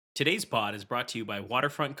Today's pod is brought to you by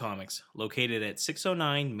Waterfront Comics, located at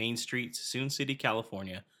 609 Main Street, Sassoon City,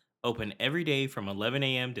 California. Open every day from 11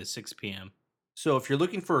 a.m. to 6 p.m. So if you're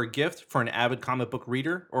looking for a gift for an avid comic book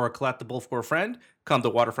reader or a collectible for a friend, come to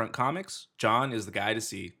Waterfront Comics. John is the guy to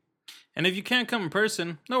see. And if you can't come in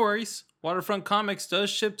person, no worries. Waterfront Comics does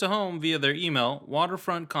ship to home via their email,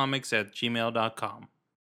 waterfrontcomics@gmail.com.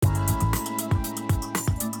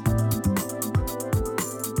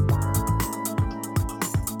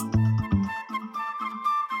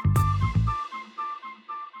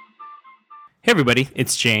 Hey everybody,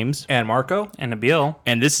 it's James. And Marco. And Nabil.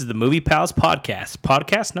 And this is the Movie Pals Podcast,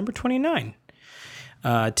 podcast number 29.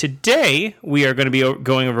 Today, we are going to be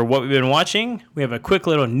going over what we've been watching. We have a quick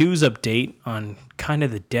little news update on kind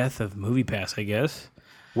of the death of MoviePass, I guess.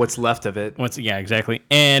 What's left of it. Yeah, exactly.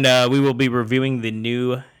 And we will be reviewing the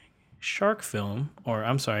new shark film,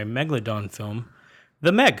 Megalodon film,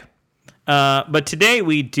 The Meg. But today,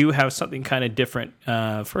 we do have something kind of different.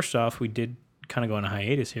 First off, we did kind of go on a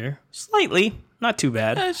hiatus here. Slightly. Not too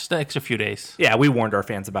bad. Just the extra few days. Yeah, we warned our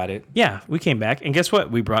fans about it. Yeah, we came back. And guess what?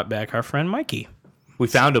 We brought back our friend Mikey. We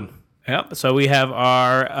found him. Yep. So we have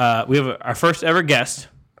our first ever guest.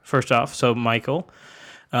 First off, so Michael,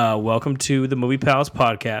 welcome to the Movie Pals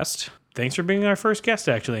podcast. Thanks for being our first guest,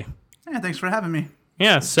 actually. Yeah, thanks for having me.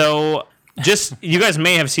 Yeah. So you guys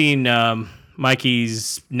may have seen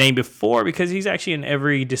Mikey's name before because he's actually in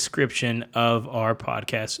every description of our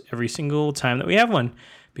podcast every single time that we have one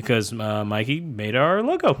because Mikey made our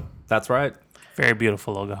logo. That's right. Very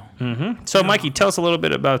beautiful logo. Mm-hmm. So, Mikey, tell us a little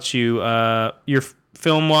bit about you. Your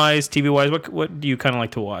film-wise, TV-wise, what do you kind of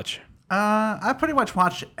like to watch? I pretty much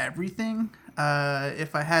watch everything.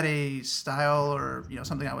 If I had a style or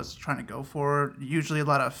something I was trying to go for, usually a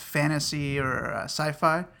lot of fantasy or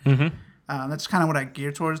sci-fi. Mm-hmm. That's kind of what I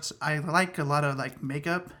gear towards. I like a lot of like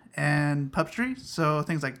makeup and puppetry, so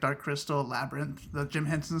things like Dark Crystal, Labyrinth, the Jim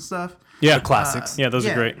Henson stuff. Yeah, the classics. Yeah, those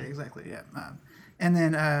are great. Exactly. Yeah. And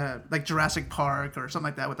then like Jurassic Park or something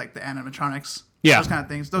like that with like the animatronics. Yeah. Those kind of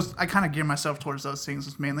things. Those I kind of gear myself towards those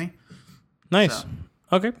things mainly. Nice. So.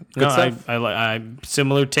 Okay. Good stuff. I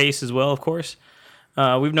similar taste as well, of course.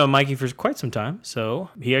 We've known Mikey for quite some time, so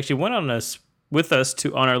he actually went on with us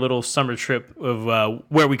on our little summer trip of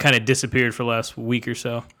where we kind of disappeared for the last week or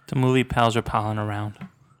so. The Movie Pals are palling around.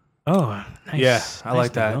 Oh, nice. Yeah, I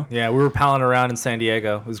like that. Nabil. Yeah, we were palling around in San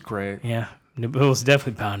Diego. It was great. Yeah, Nabil was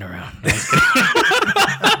definitely pounding around.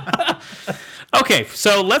 Okay,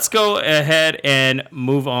 so let's go ahead and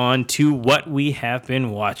move on to what we have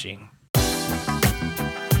been watching.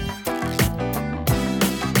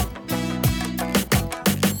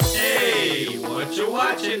 Hey, what you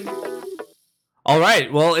watching? All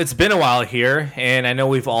right. Well, it's been a while here, and I know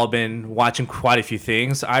we've all been watching quite a few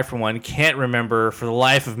things. I, for one, can't remember for the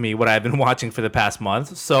life of me what I've been watching for the past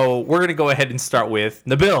month. So we're going to go ahead and start with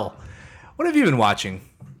Nabil. What have you been watching?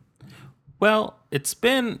 Well, it's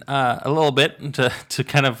been a little bit to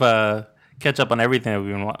kind of catch up on everything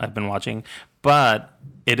I've been watching, but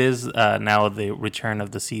it is now the return of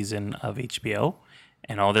the season of HBO.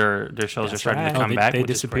 And all their shows are starting to come back. They which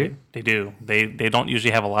disappeared? Is great. They do. They don't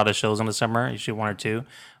usually have a lot of shows in the summer, usually one or two.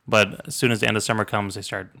 But as soon as the end of summer comes, they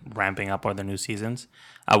start ramping up all their new seasons.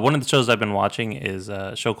 One of the shows I've been watching is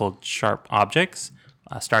a show called Sharp Objects,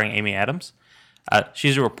 starring Amy Adams.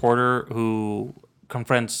 She's a reporter who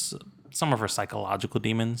confronts some of her psychological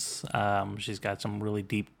demons. She's got some really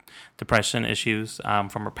deep depression issues from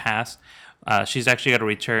her past. She's actually got to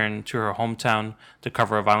return to her hometown to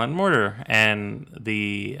cover a violent murder, and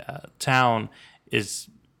the town it's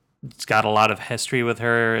got a lot of history with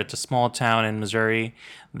her. It's a small town in Missouri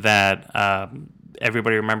that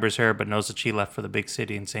everybody remembers her, but knows that she left for the big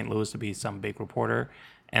city in St. Louis to be some big reporter.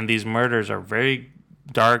 And these murders are very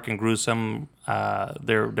dark and gruesome.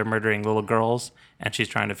 They're murdering little girls, and she's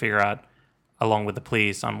trying to figure out, along with the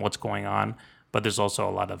police, on what's going on. But there's also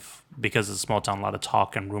a lot of, because it's a small town, a lot of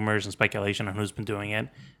talk and rumors and speculation on who's been doing it.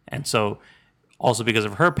 And so also because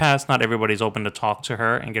of her past, not everybody's open to talk to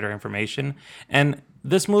her and get her information. And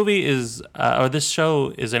this movie this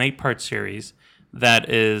show is an 8-part series that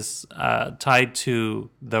is tied to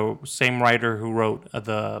the same writer who wrote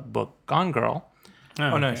the book Gone Girl.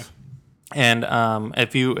 Oh, Nice. And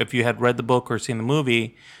if you had read the book or seen the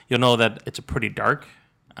movie, you'll know that it's a pretty dark.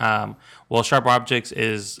 Well, Sharp Objects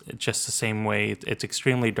is just the same way. It's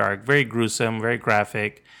extremely dark, very gruesome, very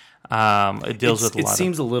graphic. It deals with a lot. It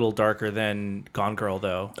seems a little darker than Gone Girl,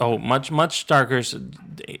 though. Oh, much darker.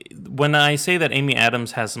 When I say that Amy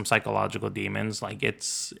Adams has some psychological demons, like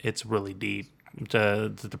it's really deep.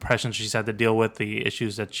 the depression she's had to deal with, the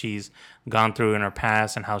issues that she's gone through in her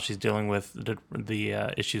past, and how she's dealing with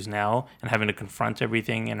the issues now, and having to confront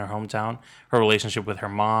everything in her hometown, her relationship with her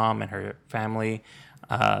mom and her family.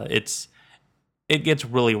 It gets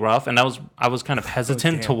really rough, and I was kind of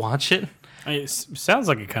hesitant to watch it. It sounds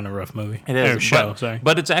like a kind of rough movie. It is Or show. Sorry.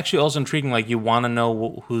 but it's actually also intriguing. Like, you want to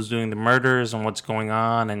know who's doing the murders and what's going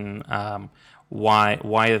on, and why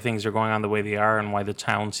the things are going on the way they are, and why the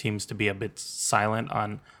town seems to be a bit silent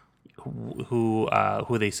on who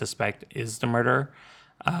they suspect is the murderer.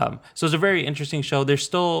 So it's a very interesting show. There's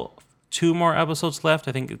still 2 more episodes left.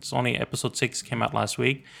 I think it's only episode 6 came out last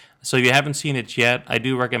week. So if you haven't seen it yet, I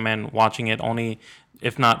do recommend watching it, only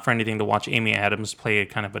if not for anything, to watch Amy Adams play a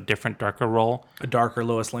kind of a different, darker role. A darker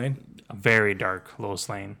Lois Lane. A very dark Lois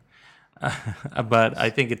Lane. But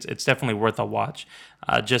I think it's definitely worth a watch,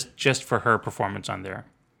 just for her performance on there.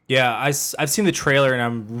 Yeah, I've seen the trailer, and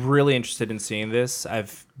I'm really interested in seeing this.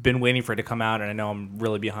 I've been waiting for it to come out, and I know I'm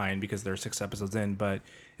really behind because there are 6 episodes in, but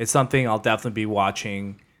it's something I'll definitely be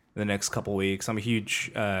watching the next couple weeks. I'm a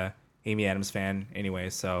huge Amy Adams fan anyway,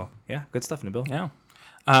 so yeah, good stuff, Nabil. Yeah.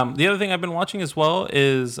 The other thing I've been watching as well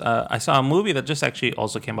is I saw a movie that just actually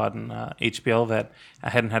also came out in HBO that I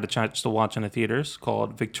hadn't had a chance to watch in the theaters,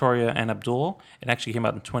 called Victoria and Abdul. It actually came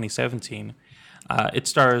out in 2017. It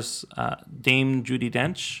stars Dame Judi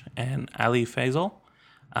Dench and Ali Faisal.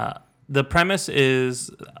 The premise is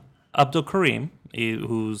Abdul Karim,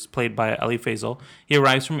 who's played by Ali Faisal. He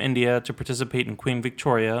arrives from India to participate in Queen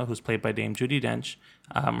Victoria, who's played by Dame Judi Dench,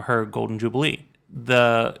 her Golden Jubilee.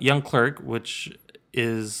 The young clerk, which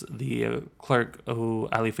is the clerk who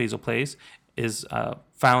Ali Faisal plays, is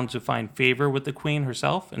found to find favor with the queen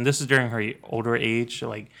herself, and this is during her older age,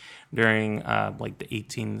 like during like the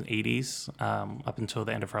 1880s, up until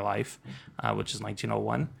the end of her life, which is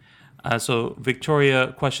 1901. So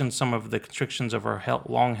Victoria questions some of the constrictions of her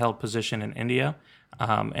long-held position in India,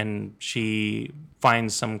 and she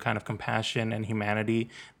finds some kind of compassion and humanity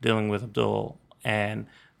dealing with Abdul, and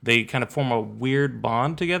they kind of form a weird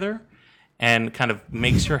bond together, and kind of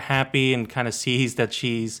makes her happy, and kind of sees that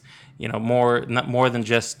she's, not more than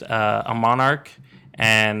just a monarch,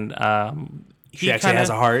 and She actually has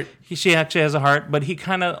a heart. She actually has a heart, but he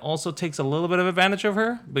kind of also takes a little bit of advantage of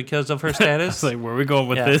her because of her status. It's like, where are we going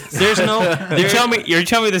with Yeah. this? There's no. You're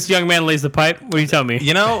telling me this young man lays the pipe? What are you telling me?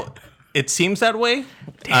 It seems that way,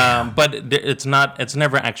 but it's not. It's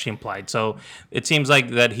never actually implied. So it seems like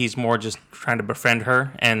that he's more just trying to befriend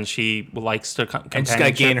her, and she likes to And just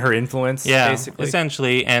gotta gain her influence, basically.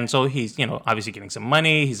 essentially. And so he's, obviously getting some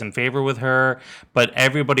money. He's in favor with her, but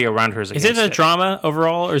everybody around her is Is against it a drama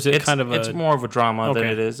overall, or is it kind of a? It's more of a drama than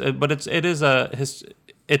Okay. it is, but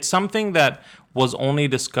it's something that was only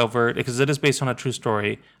discovered because it is based on a true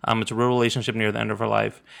story. It's a real relationship near the end of her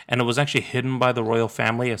life, and it was actually hidden by the royal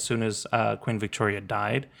family as soon as Queen Victoria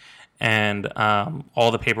died, and all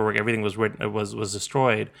the paperwork, everything was written, it was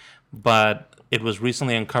destroyed. But it was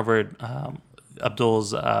recently uncovered.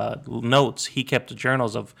 Abdul's notes. He kept the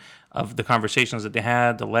journals of the conversations that they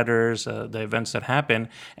had, the letters, the events that happened,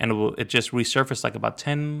 and it just resurfaced like about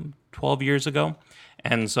 10, 12 years ago.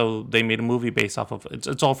 And so they made a movie based off of it.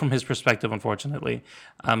 It's all from his perspective, unfortunately.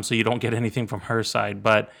 So you don't get anything from her side.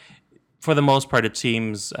 But for the most part, it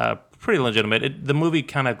seems pretty legitimate. The movie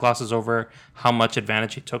kind of glosses over how much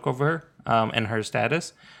advantage he took over her and her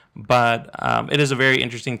status. But it is a very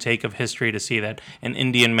interesting take of history to see that an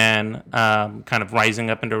Indian man kind of rising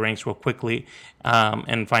up into ranks real quickly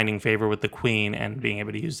and finding favor with the queen and being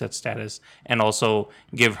able to use that status and also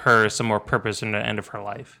give her some more purpose in the end of her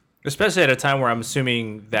life. Especially at a time where I'm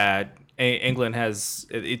assuming that England has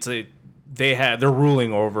they're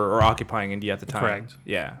ruling over or occupying India at the time. Correct.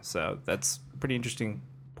 Yeah, so that's a pretty interesting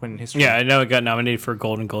point in history. Yeah, I know it got nominated for a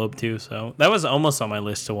Golden Globe too, so that was almost on my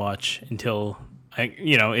list to watch until it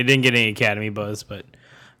didn't get any Academy buzz, but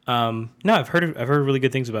no, I've heard really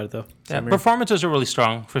good things about it though. Yeah, performances are really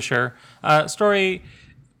strong for sure. Story,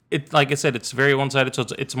 like I said, it's very one-sided, so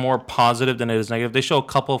it's more positive than it is negative. They show a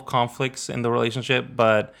couple of conflicts in the relationship,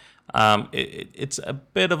 but it's a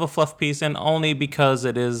bit of a fluff piece, and only because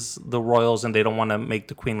it is the royals and they don't want to make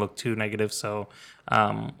the queen look too negative, so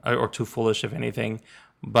or too foolish, if anything.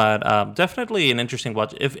 But definitely an interesting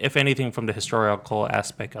watch. If anything, from the historical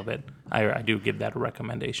aspect of it, I do give that a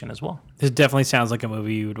recommendation as well. This definitely sounds like a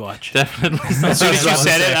movie you would watch. Definitely. As soon as you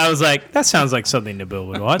said it, I was like, that sounds like something Nabil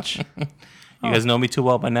would watch. You guys know me too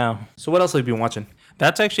well by now. So what else have you been watching?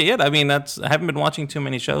 That's actually it. I mean, I haven't been watching too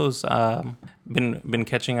many shows. Been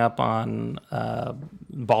catching up on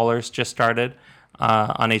Ballers, just started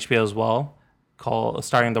on HBO as well.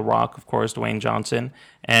 starring The Rock, of course, Dwayne Johnson,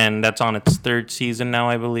 and that's on its third season now,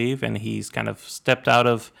 I believe. And he's kind of stepped out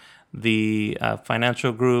of the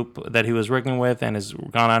financial group that he was working with and has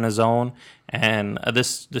gone on his own. And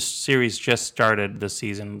this series just started this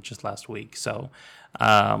season just last week, so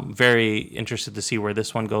very interested to see where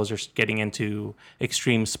this one goes. They're getting into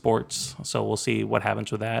extreme sports, so we'll see what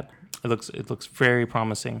happens with that. It looks very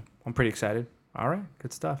promising. I'm pretty excited. All right,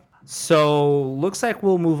 good stuff. So looks like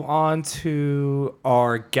we'll move on to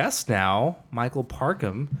our guest now, Michael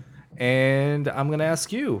Parkham, and I'm gonna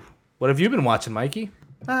ask you, what have you been watching, Mikey?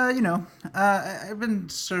 I've been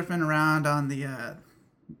surfing around on the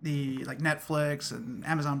like Netflix and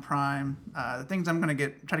Amazon Prime, the things I'm gonna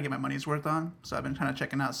try to get my money's worth on. So I've been kind of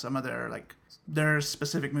checking out some of their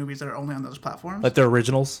specific movies that are only on those platforms. Like the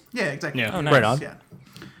originals? Yeah, exactly. Yeah. Oh, nice. Right on.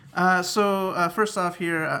 Yeah. So first off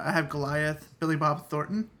here, I have Goliath, Billy Bob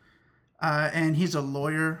Thornton, and he's a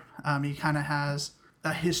lawyer. He kind of has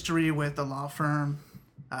a history with the law firm.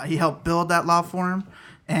 He helped build that law firm,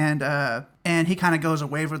 and he kind of goes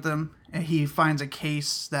away with them, and he finds a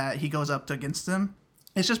case that he goes up against them.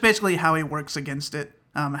 It's just basically how he works against it,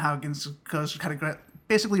 how it goes kind of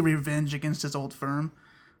basically revenge against his old firm,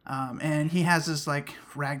 and he has this like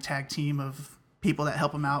ragtag team of people that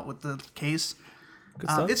help him out with the case.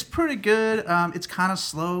 It's pretty good. It's kind of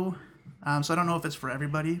slow, so I don't know if it's for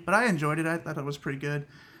everybody, but I enjoyed it. I thought it was pretty good.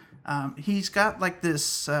 He's got like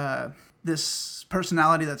this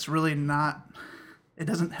personality that's really not. It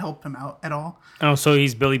doesn't help him out at all. Oh, so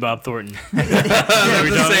he's Billy Bob Thornton.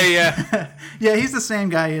 Yeah. Yeah, he's the same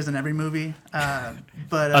guy he is in every movie.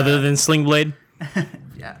 But Other than Sling Blade?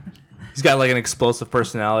 yeah, He's got like an explosive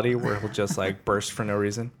personality where he'll just like burst for no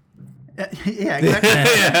reason. yeah,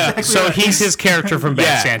 exactly. So right. he's his character from Bad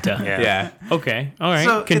Yeah. Santa. Yeah. Okay. All right.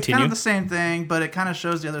 So it's Continue. kind of the same thing, but it kind of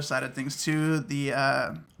shows the other side of things too.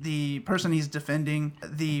 The person he's defending,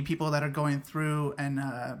 the people that are going through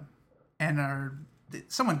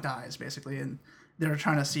someone dies basically, and they're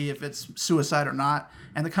trying to see if it's suicide or not.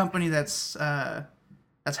 And the company that's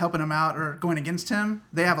helping him out or going against him,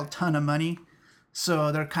 they have a ton of money,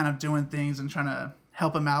 so they're kind of doing things and trying to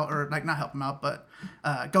help him out, or like not help him out, but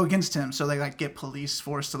go against him. So they like get police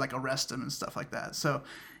force to like arrest him and stuff like that. So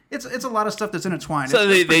it's a lot of stuff that's intertwined. So It's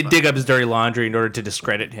they pretty dig fun. up his dirty laundry in order to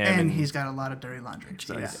discredit him. And he's got a lot of dirty laundry.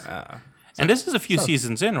 So yeah. And this is a few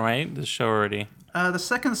seasons in, right? This show already. The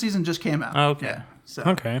second season just came out. Oh, okay. Yeah. So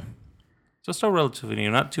Okay. So still relatively new,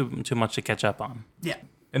 not too much to catch up on. yeah,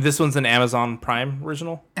 And this one's an Amazon Prime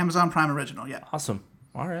original? Amazon Prime original. Yeah. Awesome.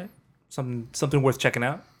 All right. Something worth checking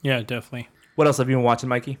out. Yeah, definitely. What else have you been watching,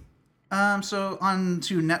 Mikey? So on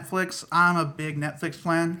to Netflix. I'm a big Netflix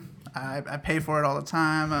plan. I pay for it all the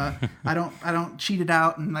time. I don't cheat it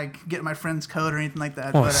out and like get my friend's code or anything like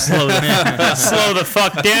that. Oh, but slow the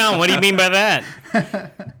fuck down. What do you mean by that?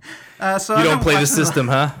 so You I've don't been play the watching system,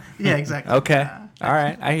 huh? Yeah, exactly. Okay. All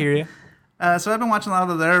right. I hear you. So I've been watching a lot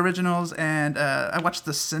of their originals, and I watched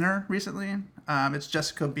The Sinner recently. It's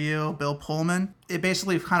Jessica Biel, Bill Pullman. It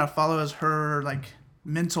basically kind of follows her like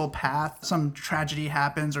mental path. Some tragedy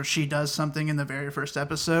happens, or she does something in the very first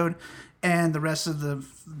episode, and the rest of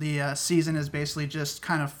the season is basically just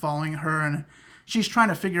kind of following her, and she's trying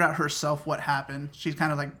to figure out herself what happened. She's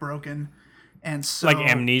kind of like broken, and so Like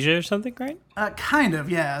amnesia or something, right? kind of,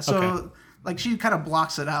 yeah. So Okay. like she kind of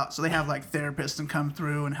blocks it out. So they have like therapists and come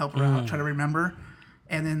through and help her out, try to remember,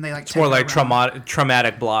 and then they like It's more like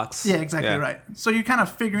traumatic blocks. Yeah, exactly right. So you're kind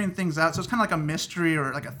of figuring things out. So it's kind of like a mystery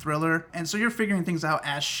or like a thriller. And so you're figuring things out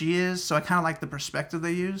as she is. So I kind of like the perspective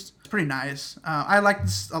they used. It's pretty nice. I liked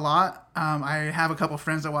this a lot. I have a couple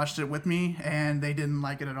friends that watched it with me, and they didn't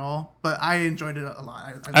like it at all. But I enjoyed it a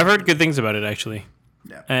lot. I've heard good things about it, actually.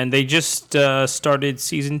 Yeah. And they just started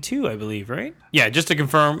season 2, I believe, right? Yeah, just to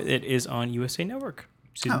confirm, it is on USA Network.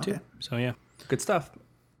 Season Oh, okay. 2. So, yeah. Good stuff.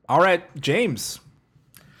 All right, James.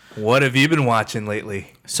 What have you been watching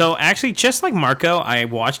lately? So, actually, just like Marco, I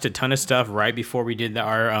watched a ton of stuff right before we did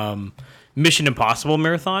our Mission Impossible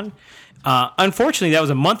marathon. Unfortunately, that was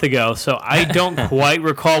a month ago, so I don't quite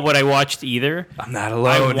recall what I watched either. I'm not I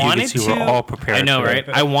alone. wanted you to. were all prepared I know, for right? it.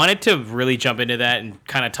 I wanted to really jump into that and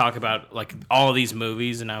kind of talk about like all of these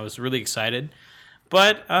movies, and I was really excited.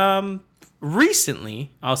 But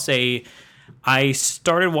recently, I'll say, I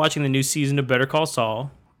started watching the new season of Better Call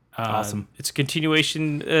Saul. Awesome. It's a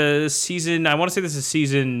continuation season. I want to say this is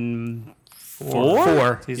season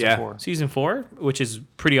 4? Season Yeah. 4. Season 4, which is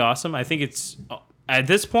pretty awesome. I think it's at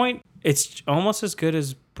this point it's almost as good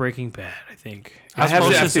as Breaking Bad. I think. I have to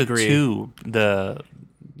Closest agree. to the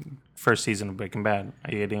first season of Breaking Bad.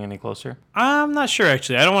 Are you getting any closer? I'm not sure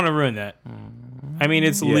actually. I don't want to ruin that. I mean,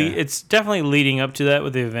 it's Yeah. it's definitely leading up to that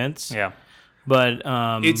with the events. Yeah. But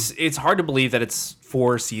It's hard to believe that it's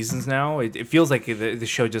 4 seasons now. It feels like the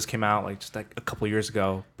show just came out like just like a couple years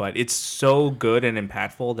ago, but it's so good and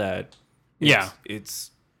impactful that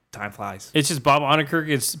it's time flies. it's just Bob Odenkirk.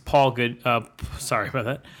 It's Paul Good. Sorry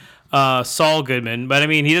about that. Saul Goodman. But I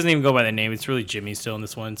mean, he doesn't even go by the name. It's really Jimmy still in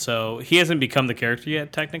this one. So he hasn't become the character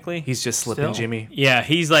yet, technically. He's just slipping Still. Jimmy. Yeah,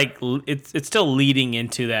 he's like it's still leading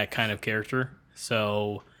into that kind of character.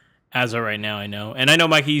 So as of right now, I know, and I know,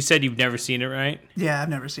 Mikey, you said you've never seen it, right? Yeah, I've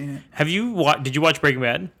never seen it. Have you? Did you watch Breaking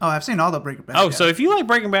Bad? Oh, I've seen all the Breaking Bad. Oh, yeah. so if you like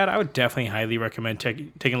Breaking Bad, I would definitely highly recommend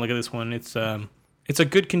taking a look at this one. It's a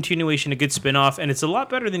good continuation, a good spin-off, and it's a lot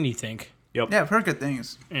better than you think. Yeah, I've heard good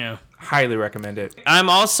things. Yeah. Highly recommend it. I'm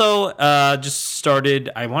also just started.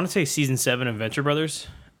 I want to say season 7 of Venture Brothers.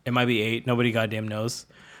 It might be 8. Nobody goddamn knows.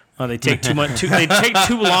 They take they take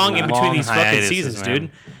too long in between Long these fucking hiatuses, seasons, man.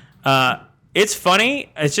 dude. It's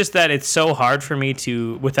funny. It's just that it's so hard for me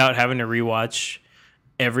to, without having to rewatch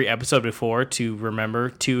every episode before, to remember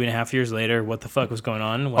 2.5 years later what the fuck was going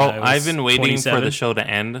on. When I was I've been waiting 27. for the show to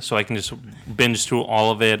end so I can just binge through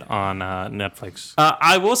all of it on Netflix.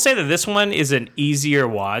 I will say that this one is an easier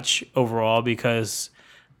watch overall because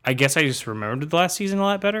I guess I just remembered the last season a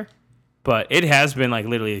lot better. But it has been like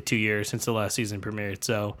literally 2 years since the last season premiered.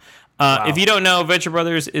 So if you don't know, Venture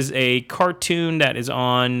Brothers is a cartoon that is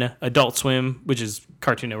on Adult Swim, which is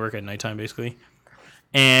Cartoon Network at nighttime, basically.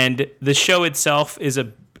 And the show itself is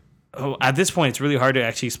at this point, it's really hard to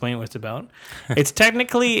actually explain what it's about. It's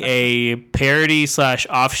technically a parody /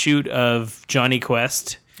 offshoot of Johnny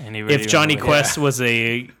Quest. If Johnny Quest was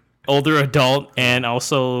a older adult and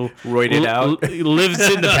also Roided out. lives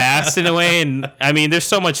in the past in a way, and I mean, there's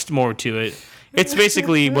so much more to it. It's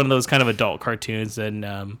basically one of those kind of adult cartoons,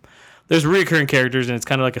 and there's recurring characters, and it's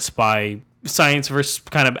kind of like a spy science versus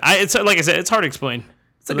kind of. It's like I said, it's hard to explain.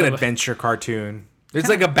 It's like an adventure cartoon. There's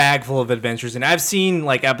like a bag full of adventures, and I've seen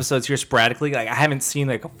like episodes here sporadically. Like I haven't seen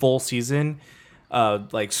like a full season,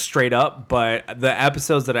 like straight up. But the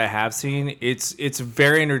episodes that I have seen, it's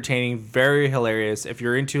very entertaining, very hilarious. If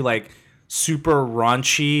you're into like super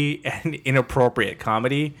raunchy and inappropriate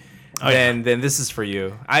comedy, then this is for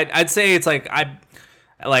you. I'd say it's like I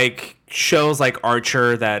like shows like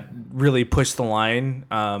Archer that really push the line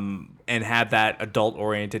and have that adult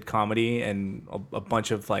oriented comedy and a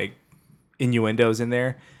bunch of like innuendos in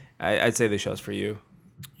there. I'd say the show's for you.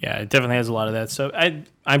 Yeah, it definitely has a lot of that. So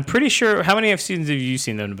I'm pretty sure. How many seasons have you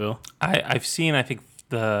seen, then, Bill? I've seen, I think,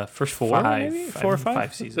 the first 4, maybe? 4 or 5?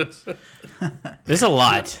 5 seasons. There's a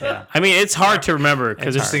lot. I mean, it's hard to remember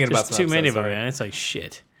because there's thinking about too some many of them, episodes, man. It's like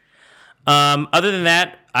shit. Other than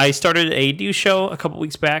that, I started a new show a couple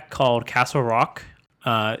weeks back called Castle Rock,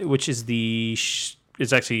 which is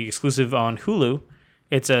it's actually exclusive on Hulu.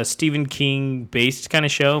 It's a Stephen King based kind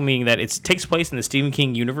of show, meaning that it takes place in the Stephen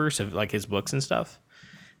King universe of like his books and stuff.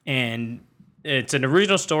 And it's an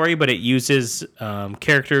original story, but it uses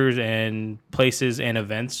characters and places and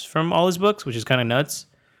events from all his books, which is kind of nuts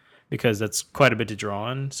because that's quite a bit to draw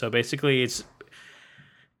on. So basically, it's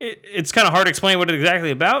kind of hard to explain what it's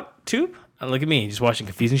exactly about, too. Look at me, just watching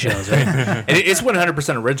confusing shows, right? And it's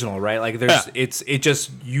 100% original, right? Like there's it just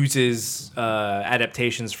uses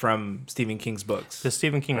adaptations from Stephen King's books. Does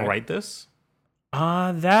Stephen King write this?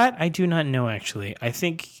 That I do not know, actually. I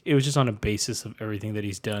think it was just on a basis of everything that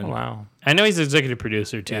he's done. Wow. I know he's an executive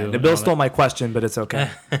producer, too. The Bill stole my question, but it's okay.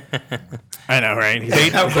 I know, right?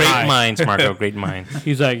 Great minds, Marco. Great minds.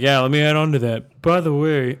 He's like, yeah, let me add on to that. By the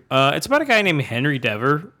way, it's about a guy named Henry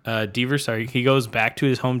Deaver. He goes back to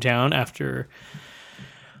his hometown after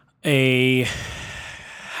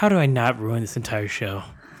how do I not ruin this entire show?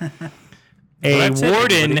 that's it,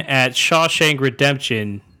 Warden everybody. at Shawshank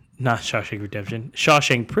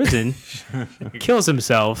Shawshank Prison kills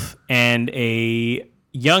himself, and a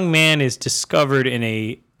young man is discovered in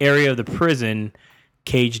a area of the prison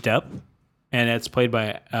caged up. And that's played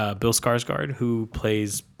by Bill Skarsgård, who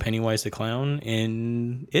plays Pennywise the Clown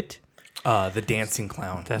in It. The dancing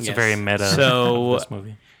clown. That's Yes. a very meta So- of this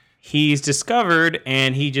movie. He's discovered,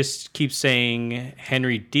 and he just keeps saying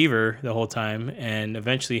Henry Deaver the whole time. And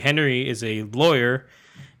eventually, Henry is a lawyer,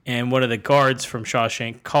 and one of the guards from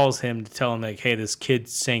Shawshank calls him to tell him, like, hey, this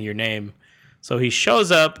kid's saying your name. So he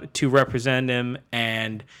shows up to represent him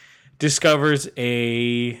and discovers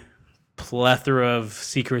a plethora of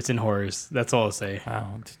secrets and horrors. That's all I'll say.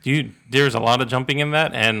 Wow. There's a lot of jumping in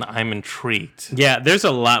that, and I'm intrigued. Yeah, there's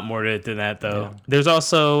a lot more to it than that, though. Yeah. There's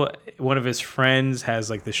also one of his friends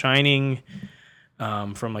has like The Shining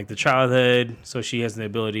from like the childhood, so she has the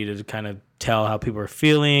ability to kind of tell how people are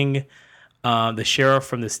feeling. The sheriff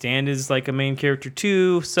from The Stand is like a main character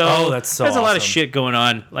too. So that's so there's a lot of awesome. shit going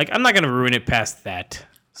on. Like I'm not gonna ruin it past that.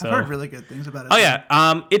 So, I've heard really good things about it. oh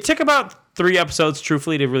yeah, it took about 3 episodes,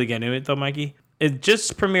 truthfully, to really get into it, though, Mikey. It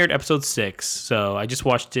just premiered episode 6, so I just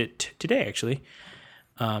watched it today, actually.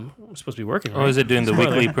 I'm supposed to be working, right? Or is it doing the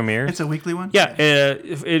weekly premieres? It's a weekly one? Yeah,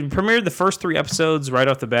 it premiered the first 3 episodes right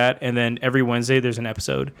off the bat, and then every Wednesday there's an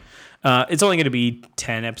episode. It's only going to be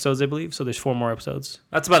 10 episodes, I believe, so there's 4 more episodes.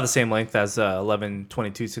 That's about the same length as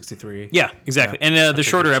 11/22/63. Yeah, exactly. And the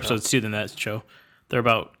shorter episodes, too, than that show. They're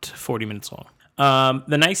about 40 minutes long.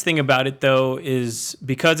 The nice thing about it, though, is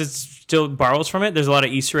because it still borrows from it, there's a lot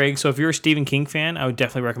of Easter eggs. So if you're a Stephen King fan, I would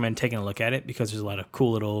definitely recommend taking a look at it because there's a lot of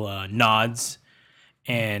cool little nods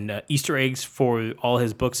and Easter eggs for all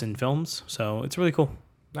his books and films. So it's really cool.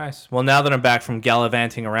 Nice. Well, now that I'm back from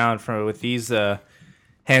gallivanting around with these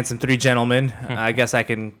handsome 3 gentlemen, I guess I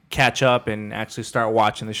can catch up and actually start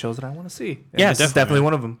watching the shows that I want to see. And Yeah, this is definitely, definitely man.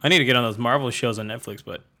 one of them. I need to get on those Marvel shows on Netflix,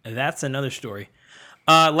 but that's another story.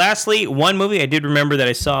 Lastly, one movie I did remember that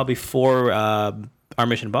I saw before our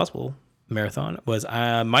Mission Impossible marathon was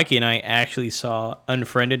Mikey and I actually saw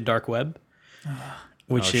Unfriended Dark Web,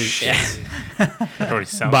 which is It already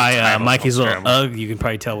sounds by terrible. Mikey's little Terrible. Ugg. You can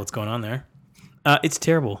probably tell what's going on there. It's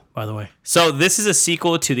terrible, by the way. So this is a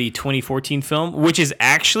sequel to the 2014 film, which is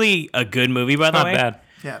actually a good movie, by the Not way. bad.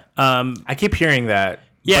 Yeah. I keep hearing that.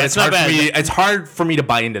 Yeah, but it's not hard for bad. me- it's hard for me to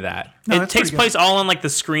buy into that. No, It that's takes pretty place all on like the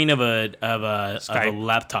screen of a Skype.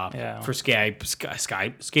 laptop Yeah. for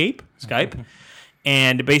Skype,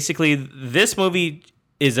 and basically this movie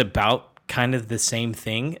is about kind of the same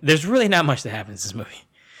thing. There's really not much that happens in this movie.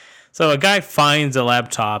 So a guy finds a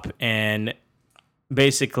laptop and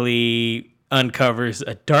basically uncovers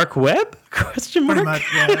a dark web? Question mark. Pretty much,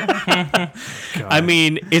 yeah. I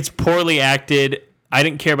mean, it's poorly acted. I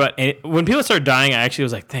didn't care about it. When people started dying, I actually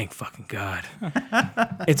was like, thank fucking God.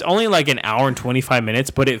 It's only like an hour and 25 minutes,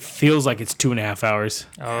 but it feels like it's 2.5 hours.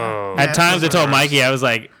 Oh, At Yeah, times, I those told are- Mikey, I was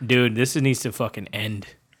like, dude, this needs to fucking end.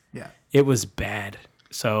 Yeah. It was bad.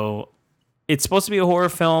 So it's supposed to be a horror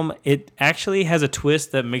film. It actually has a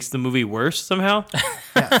twist that makes the movie worse somehow.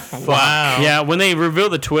 wow. Yeah, when they reveal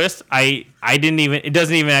the twist, I didn't even, it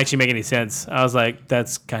doesn't even actually make any sense. I was like,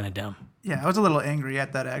 that's kind of dumb. Yeah, I was a little angry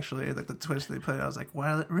at that actually. Like the twist they put, I was like,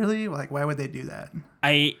 "Why? Really? Like, why would they do that?"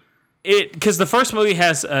 Because the first movie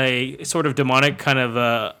has a sort of demonic kind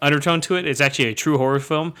of undertone to it. It's actually a true horror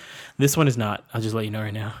film. This one is not. I'll just let you know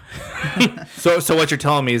right now. So what you're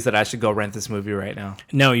telling me is that I should go rent this movie right now.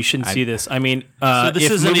 No, you shouldn't see this. I mean, this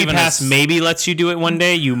if isn't Movie even a Pass maybe lets you do it one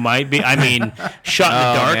day, you might be. I mean, Shot in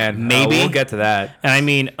the Dark, man. maybe. We'll get to that. And I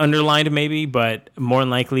mean, underlined maybe, but more than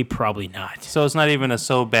likely, probably not. So it's not even a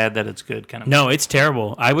so bad that it's good kind of. No, it's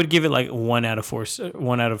terrible. I would give it like 1 out of 4,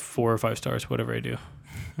 1 out of 4 or 5 stars, whatever I do.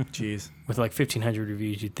 Jeez. With like 1,500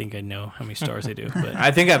 reviews, you'd think I'd know how many stars I do. But I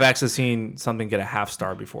think I've actually seen something get a half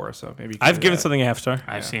star before, so maybe you can I've do given that. something a half star.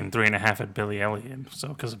 I've seen 3.5 at Billy Elliot, so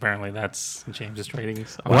because apparently that's James's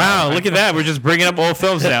ratings. Wow, look at that. We're just bringing up old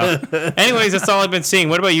films now. Anyways, that's all I've been seeing.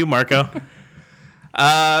 What about you, Marco?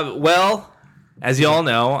 Well, as you all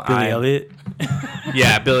know, Billy Elliot?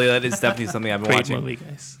 Yeah, Billy Elliot is definitely something I've been Great watching. movie,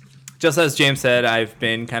 guys. Just as James said, I've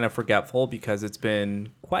been kind of forgetful because it's been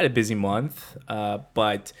quite a busy month. But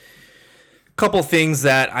a couple things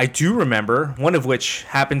that I do remember, one of which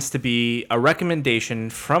happens to be a recommendation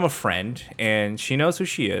from a friend, and she knows who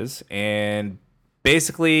she is. And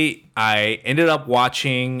basically, I ended up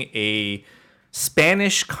watching a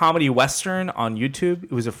Spanish comedy Western on YouTube.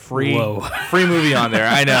 It was a free movie on there.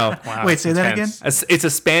 I know. Wow, Wait, it's say that intense. again? It's a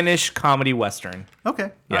Spanish comedy Western. Okay.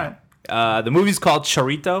 Yeah. All right. The movie's called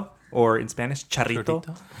Charrito, or in Spanish, Charrito.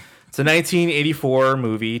 Charrito. It's a 1984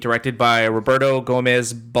 movie directed by Roberto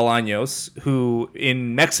Gomez Bolaños, who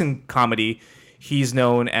in Mexican comedy, he's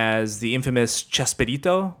known as the infamous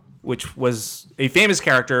Chespirito, which was a famous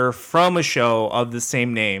character from a show of the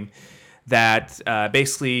same name that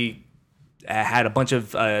basically had a bunch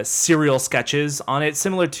of serial sketches on it,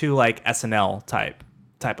 similar to like SNL type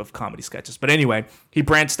of comedy sketches. But anyway, he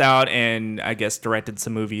branched out and I guess directed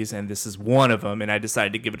some movies, and this is one of them. And I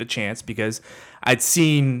decided to give it a chance because I'd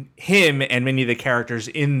seen him and many of the characters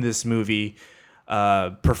in this movie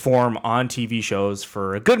perform on TV shows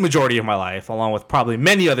for a good majority of my life, along with probably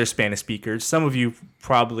many other Spanish speakers. Some of you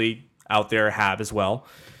probably out there have as well.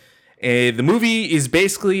 The movie is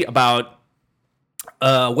basically about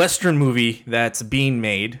a Western movie that's being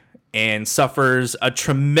made and suffers a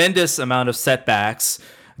tremendous amount of setbacks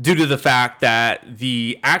due to the fact that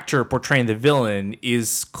the actor portraying the villain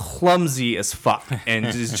is clumsy as fuck and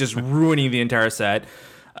is just ruining the entire set,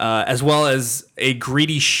 as well as a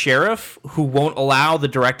greedy sheriff who won't allow the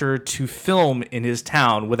director to film in his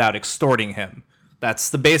town without extorting him. That's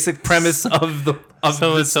the basic premise of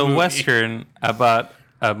So this it's a movie. Western about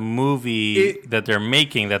a movie that they're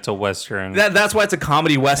making that's a Western. That's why it's a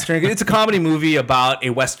comedy Western. It's a comedy movie about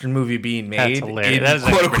a Western movie being made in hilarious. That is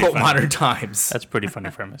quote actually pretty unquote funny. modern times. That's a pretty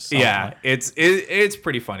funny premise. Yeah, it's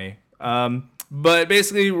pretty funny. But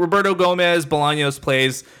basically, Roberto Gomez Bolaños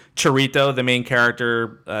plays Charito, the main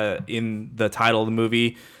character in the title of the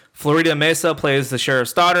movie. Florida Mesa plays the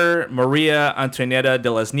sheriff's daughter. Maria Antonieta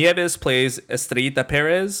de las Nieves plays Estrellita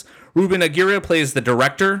Perez. Ruben Aguirre plays the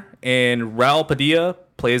director, and Raul Padilla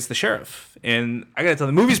plays the sheriff. And I gotta tell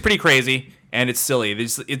you, the movie's pretty crazy and it's silly.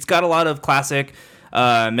 It's got a lot of classic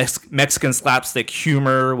Mexican slapstick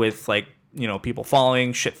humor with like, you know, people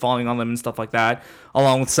falling on them and stuff like that,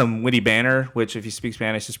 along with some witty banter, which if you speak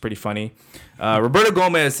Spanish is pretty funny. Roberto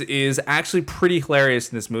Gomez is actually pretty hilarious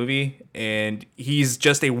in this movie, and he's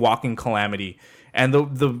just a walking calamity. And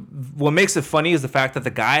the what makes it funny is the fact that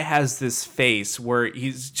the guy has this face where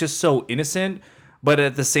he's just so innocent, but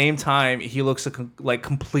at the same time he looks like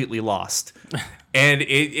completely lost. And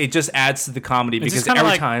it just adds to the comedy Is because this every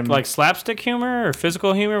like, time like slapstick humor or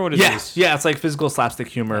physical humor? What is this? yeah, it's like physical slapstick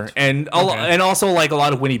humor, and also like a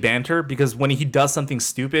lot of witty banter because when he does something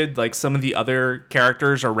stupid, like some of the other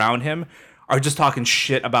characters around him are just talking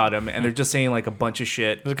shit about him, and they're just saying like a bunch of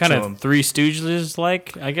shit. Is it kind to of him. Three Stooges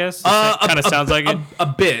like? I guess kind of sounds like it. A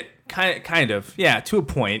bit. Kind of, yeah, to a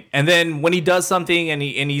point. And then when he does something and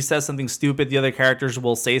he says something stupid, the other characters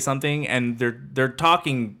will say something, and they're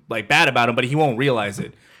talking like bad about him, but he won't realize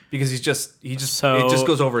it because it just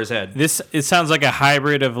goes over his head. It sounds like a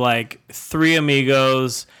hybrid of like Three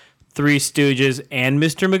Amigos, Three Stooges, and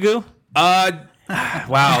Mr. Magoo.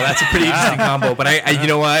 Wow, that's a pretty interesting combo. But I you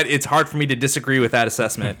know what? It's hard for me to disagree with that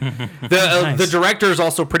assessment. The director is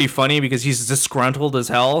also pretty funny because he's disgruntled as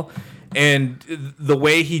hell. And the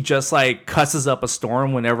way he just like cusses up a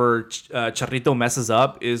storm whenever Charrito messes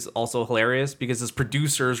up is also hilarious because his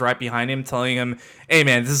producer's right behind him telling him, hey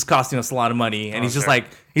man, this is costing us a lot of money. And he's just like,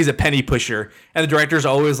 he's a penny pusher. And the director's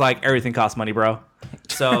always like, everything costs money, bro.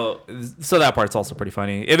 So that part's also pretty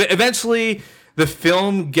funny. Eventually, the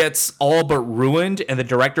film gets all but ruined and the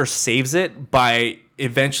director saves it by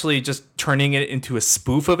eventually just turning it into a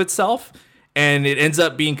spoof of itself. And it ends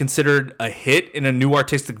up being considered a hit in a new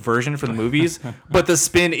artistic version for the movies. But the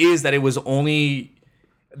spin is that it was only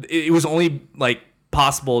like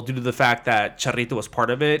possible due to the fact that Charrito was part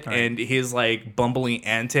of it and his like bumbling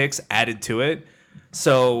antics added to it.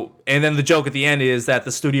 So, and then the joke at the end is that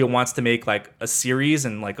the studio wants to make like a series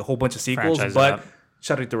and like a whole bunch of sequels, Franchise but up.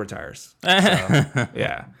 Charrito retires. So,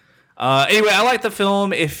 yeah. Anyway, I like the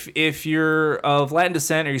film. If you're of Latin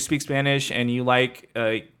descent or you speak Spanish and you like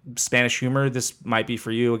Spanish humor, this might be for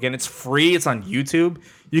you. Again, it's free. It's on YouTube.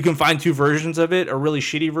 You can find two versions of it, a really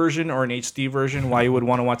shitty version or an HD version. Why you would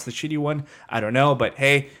want to watch the shitty one, I don't know. But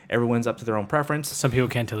hey, everyone's up to their own preference. Some people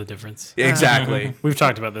can't tell the difference. Exactly. We've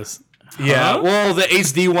talked about this. Yeah, well, the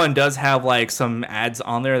HD one does have like some ads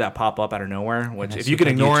on there that pop up out of nowhere, which if you can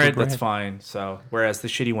ignore it, that's fine. So, whereas the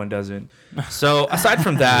shitty one doesn't. So, aside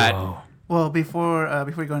from that, Well, before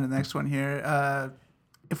we go into the next one here,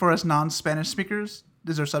 for us non-Spanish speakers,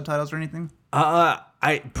 is there subtitles or anything?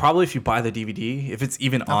 I probably if you buy the DVD, if it's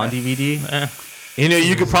even on DVD, you know,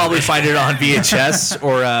 you could probably find it on VHS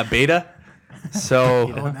or Beta.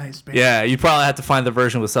 So, Oh, nice. Baby. yeah, you probably have to find the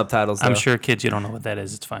version with subtitles. Though. I'm sure kids, you don't know what that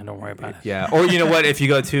is. It's fine. Don't worry about it. Yeah, or you know what? If you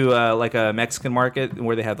go to like a Mexican market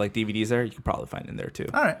where they have like DVDs there, you could probably find it in there too.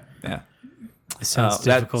 All right. Yeah. It sounds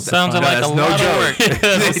that difficult. Sounds to like find. a lot of work.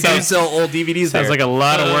 They do sell old DVDs Sounds there. like a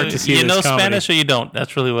lot of work to see. You this know comedy. Spanish or you don't?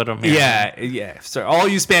 That's really what I'm hearing. Yeah. So all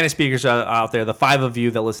you Spanish speakers out there, the 5 of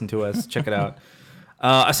you that listen to us, check it out.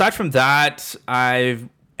 Aside from that, I've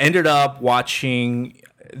ended up watching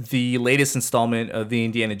the latest installment of the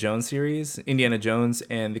Indiana Jones series, Indiana Jones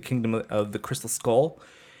and the Kingdom of the Crystal Skull.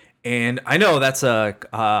 And I know that's a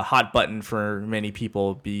hot button for many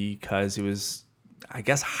people because it was, I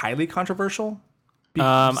guess, highly controversial.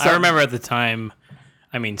 I remember at the time.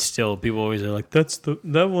 I mean, still, people always are like,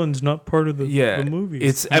 that one's not part of the movie."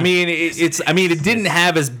 It didn't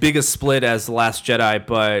have as big a split as The Last Jedi,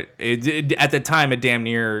 but at the time it damn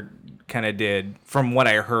near kind of did, from what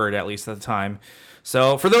I heard, at least at the time.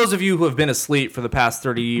 So for those of you who have been asleep for the past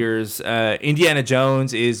 30 years, Indiana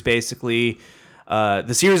Jones is basically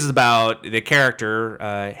the series is about the character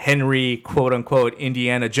Henry, quote unquote,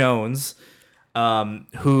 Indiana Jones,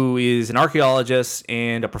 who is an archaeologist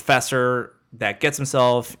and a professor that gets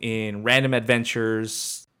himself in random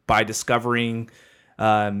adventures by discovering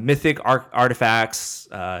mythic artifacts,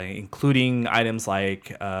 including items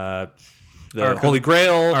like the Holy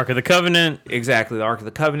Grail, Ark of the Covenant, exactly, the Ark of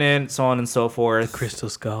the Covenant, so on and so forth. Crystal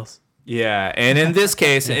Skulls. Yeah, and in this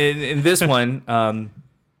case, in this one,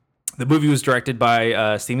 The movie was directed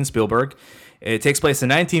by Steven Spielberg. It takes place in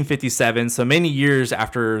 1957, so many years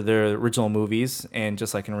after the original movies, and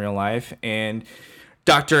just like in real life. And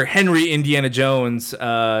Dr. Henry Indiana Jones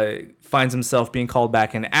finds himself being called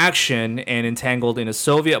back in action and entangled in a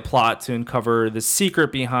Soviet plot to uncover the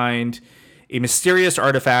secret behind a mysterious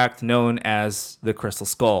artifact known as the Crystal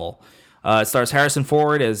Skull. It stars Harrison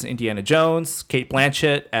Ford as Indiana Jones, Kate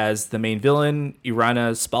Blanchett as the main villain,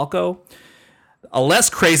 Irina Spalko, a less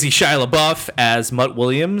crazy Shia LaBeouf as Mutt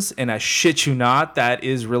Williams, and I shit you not, that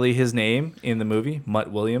is really his name in the movie,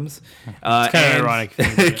 Mutt Williams. It's kind of ironic.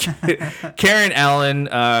 Karen Allen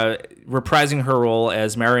reprising her role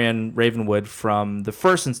as Marion Ravenwood from the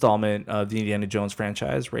first installment of the Indiana Jones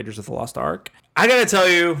franchise, Raiders of the Lost Ark. I gotta tell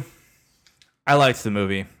you, I liked the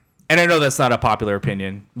movie. And I know that's not a popular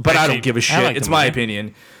opinion, but I don't give a shit. It's my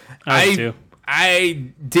opinion.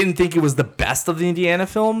 I didn't think it was the best of the Indiana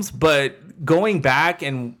films, but going back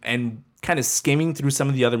and kind of skimming through some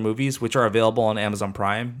of the other movies, which are available on Amazon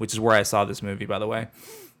Prime, which is where I saw this movie, by the way.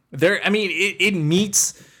 It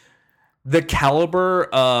meets the caliber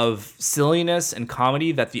of silliness and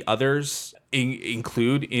comedy that the others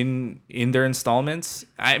include in their installments.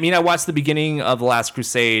 I watched the beginning of The Last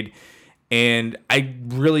Crusade, and I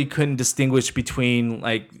really couldn't distinguish between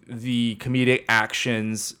like the comedic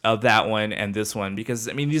actions of that one and this one, because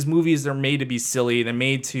these movies are made to be silly. They're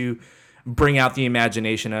made to bring out the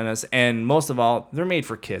imagination in us, and most of all, they're made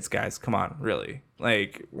for kids, guys. Come on, really.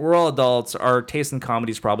 Like, we're all adults. Our taste in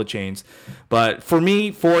comedies probably changed, but for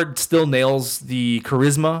me, Ford still nails the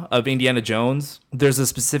charisma of Indiana Jones. There's a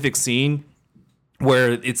specific scene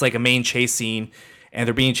where it's like a main chase scene, and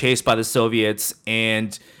they're being chased by the Soviets,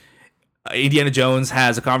 and Indiana Jones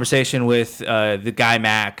has a conversation with the guy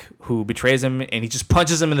Mac, who betrays him, and he just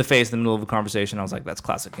punches him in the face in the middle of a conversation. I was like, that's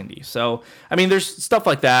classic Indy. So, there's stuff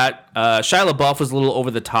like that. Shia LaBeouf was a little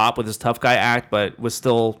over the top with his tough guy act, but was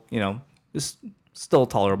still, still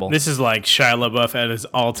tolerable. This is like Shia LaBeouf at his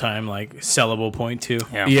all-time sellable point too.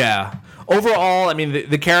 Yeah. Overall,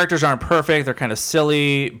 the characters aren't perfect. They're kind of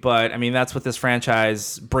silly, but that's what this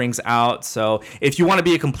franchise brings out. So if you want to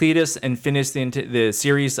be a completist and finish the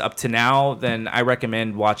series up to now, then I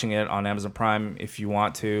recommend watching it on Amazon Prime if you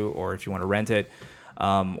want to, or if you want to rent it,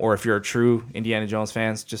 or if you're a true Indiana Jones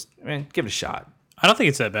fan, just give it a shot. I don't think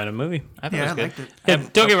it's that bad a movie. I think it's good. liked it. Yeah,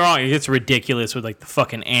 don't get me wrong; it gets ridiculous with the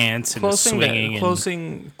fucking ants and the swinging.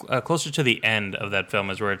 Closer to the end of that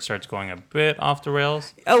film is where it starts going a bit off the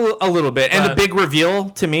rails. A little bit. And the big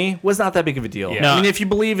reveal, to me, was not that big of a deal. Yeah. If you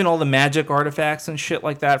believe in all the magic artifacts and shit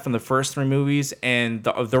like that from the first three movies, and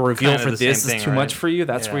the reveal Kind of for the this same is thing, too right? much for you,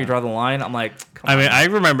 that's where you draw the line. I'm like, come on. I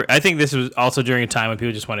remember. I think this was also during a time when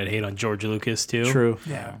people just wanted to hate on George Lucas too. True.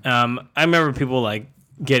 Yeah. I remember people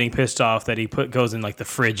getting pissed off that he goes in the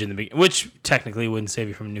fridge in the beginning, which technically wouldn't save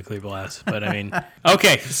you from a nuclear blast. But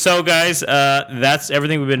okay. So guys, that's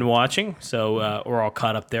everything we've been watching. So we're all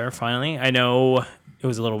caught up there finally. I know it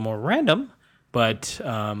was a little more random, but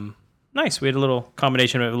nice. We had a little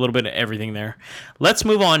combination of a little bit of everything there. Let's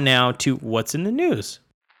move on now to what's in the news.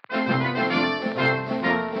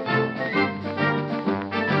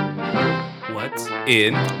 What's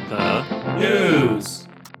in The news?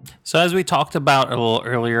 So as we talked about a little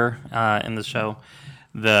earlier in the show,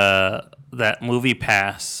 that Movie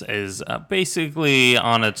Pass is basically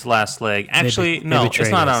on its last leg. Actually, no, it's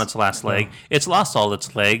not on its last leg. It's lost all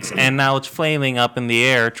its legs, and now it's flailing up in the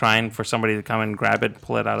air, trying for somebody to come and grab it,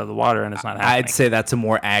 pull it out of the water, and it's not happening. I'd say that's a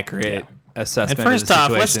more accurate assessment. And first of the off,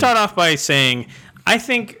 situation. let's start off by saying I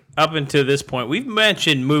think up until this point we've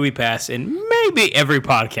mentioned Movie Pass in maybe every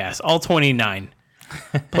podcast, all 29,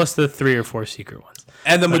 plus the 3 or 4 secret ones.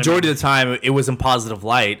 And the majority of the time, it was in positive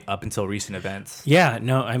light up until recent events. Yeah,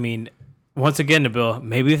 no, once again, Nabil,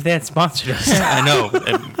 maybe if they had sponsored us. I know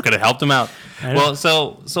it could have helped them out. Well,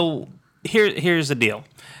 so here's the deal.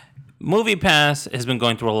 Movie Pass has been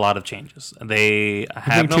going through a lot of changes. They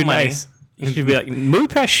have no money. Nice. You should be like, Movie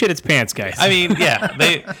Pass shit its pants, guys.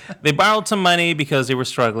 They borrowed some money because they were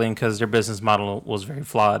struggling because their business model was very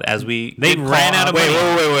flawed. As they ran out of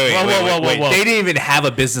money. Wait. They didn't even have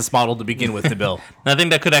a business model to begin with, Nabil. Nothing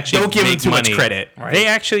that could actually Don't give them make too money. much credit. Right? They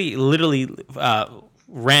actually literally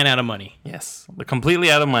ran out of money. Yes, they're completely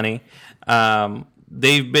out of money.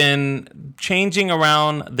 They've been changing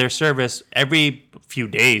around their service every few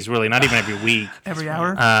days, really, not even every week. Every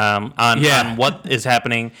hour. On what is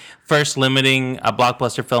happening. first limiting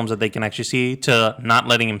blockbuster films that they can actually see to not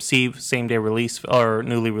letting them see same day release or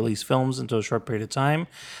newly released films until a short period of time,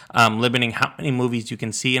 limiting how many movies you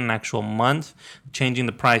can see in an actual month, changing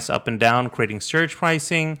the price up and down, creating surge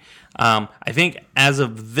pricing. I think as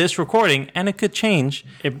of this recording, and it could change.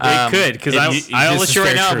 It could, because I'll let you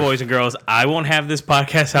right now, boys and girls, I won't have this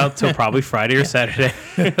podcast out till probably Friday or Saturday.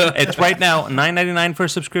 It's right now $9.99 for a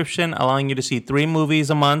subscription, allowing you to see 3 movies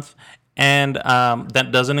a month. And that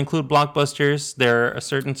doesn't include blockbusters. There are a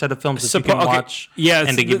certain set of films that you can watch. Yeah,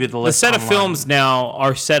 and they give you the list. The set online. of films now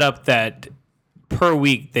are set up that per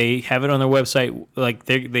week they have it on their website. Like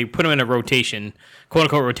they put them in a rotation, quote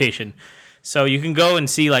unquote rotation. So you can go and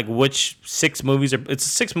see like which 6 movies are. It's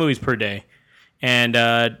 6 movies per day, and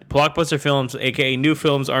blockbuster films, aka new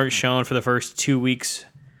films, aren't shown for the first 2 weeks.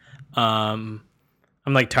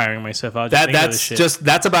 I'm like tiring myself out.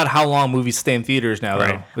 That's about how long movies stay in theaters now.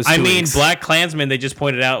 Right. Though. I mean, Black Klansman, they just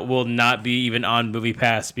pointed out, will not be even on Movie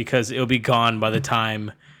Pass because it'll be gone by the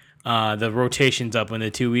time the rotation's up in the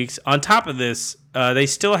 2 weeks. On top of this, they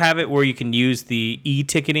still have it where you can use the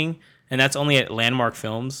e-ticketing, and that's only at Landmark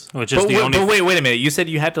Films. Which is the only. But wait a minute. You said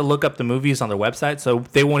you had to look up the movies on their website, so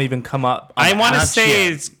they won't even come up. I want to say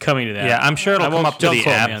it's coming to that. Yeah, I'm sure it'll come up to don't the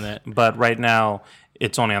quote app, me on that. but right now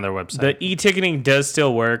it's only on their website. The e-ticketing does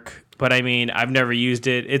still work, but I mean, I've never used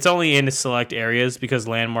it. It's only in select areas because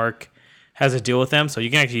Landmark has a deal with them, so you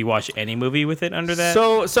can actually watch any movie with it under that.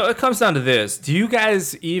 So it comes down to this. Do you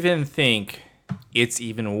guys even think it's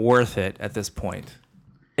even worth it at this point?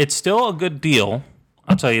 It's still a good deal.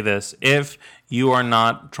 I'll tell you this: if you are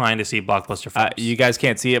not trying to see blockbuster films, You guys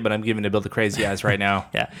can't see it, but I'm giving a bill to Crazy Eyes right now.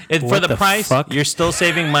 yeah, for the price, you're still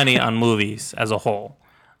saving money on movies as a whole.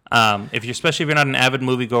 Especially if you're not an avid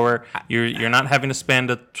moviegoer, you're not having to spend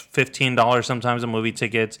 $15 sometimes on movie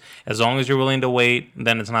tickets. As long as you're willing to wait,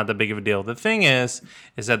 then it's not that big of a deal. The thing is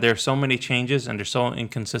that there are so many changes and they're so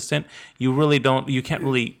inconsistent. You can't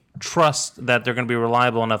really trust that they're going to be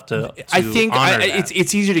reliable enough to I think honor that.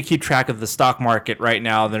 it's easier to keep track of the stock market right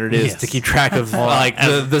now than it is to keep track of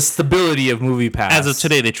the stability of MoviePass. As of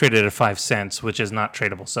today, they traded at 5 cents, which is not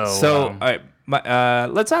tradable. All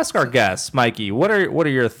right, let's ask our guests, Mikey. What are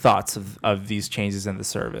your thoughts of these changes in the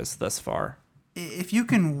service thus far? If you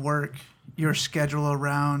can work your schedule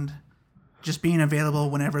around just being available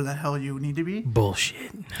whenever the hell you need to be,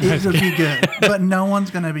 bullshit. it'll be good. But no one's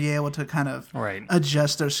going to be able to kind of Right.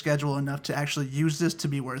 adjust their schedule enough to actually use this to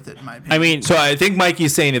be worth it, in my opinion. I mean, So I think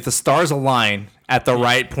Mikey's saying if the stars align at the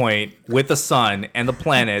right point with the sun and the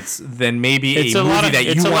planets, then maybe it's a a movie lot of that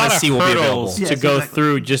you want to see will be available. hurdles to Yes, go exactly.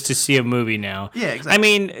 through just to see a movie now. Yeah, exactly. I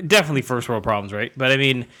mean, definitely first world problems, right? But I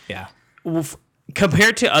mean, Yeah.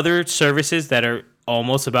 compared to other services that are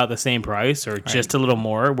almost about the same price or just a little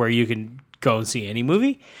more, where you can go and see any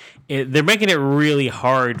movie, they're making it really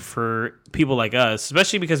hard for people like us,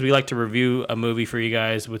 especially because we like to review a movie for you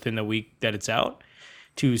guys within the week that it's out,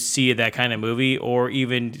 to see that kind of movie. Or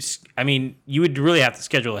even, I mean, you would really have to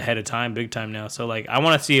schedule ahead of time, big time now. So like, I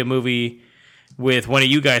want to see a movie with one of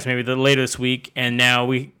you guys maybe later this week, and now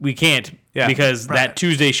we can't because that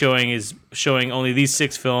Tuesday showing is showing only these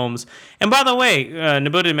 6 films. And by the way,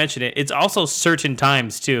 Nabuda mentioned it, it's also certain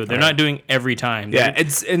times too. They're not doing every time.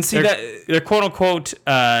 They're quote unquote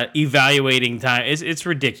evaluating time. It's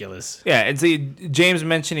ridiculous. Yeah, and see, James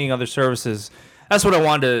mentioning other services, that's what I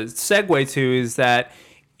wanted to segue to, is that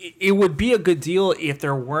it would be a good deal if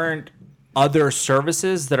there weren't other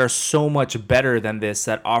services that are so much better than this,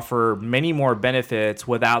 that offer many more benefits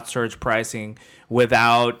without surge pricing,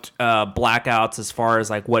 without blackouts as far as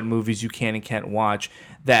like what movies you can and can't watch,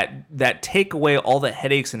 that take away all the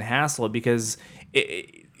headaches and hassle, because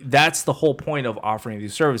that's the whole point of offering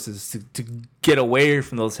these services, to get away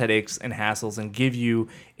from those headaches and hassles and give you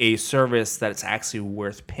a service that's actually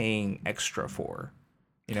worth paying extra for.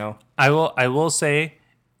 You know, I will say,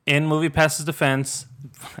 in MoviePass's defense,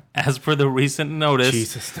 as per the recent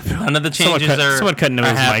notice, none of the changes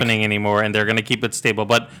are happening anymore, and they're going to keep it stable.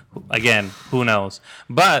 But again, who knows?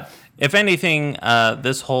 But if anything,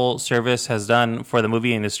 this whole service has done for the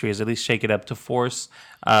movie industry is at least shake it up to force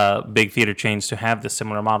big theater chains to have the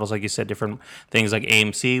similar models, like you said, different things like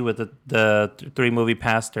AMC with the 3 movie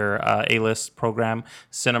pass, their A-list program,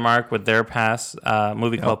 Cinemark with their pass,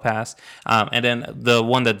 Movie Club pass, and then the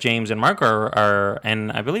one that James and Mark are,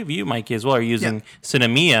 and I believe you, Mikey, as well, are using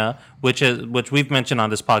Cinemia, which we've mentioned on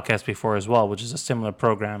this podcast before as well, which is a similar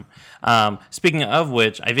program. Speaking of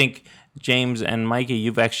which, I think James and Mikey,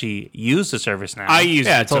 you've actually used the service now. I used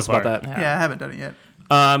it. tell us about that. yeah, I haven't done it yet.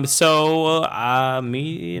 Me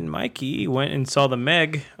and Mikey went and saw the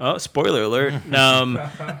Meg. Oh, spoiler alert. We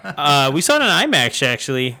saw it on IMAX,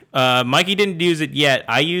 actually. Mikey didn't use it yet.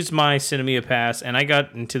 I used my Cinemia pass, and I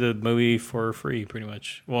got into the movie for free, pretty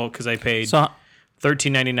much. Well, because I paid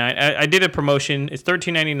 $13.99. I did a promotion. It's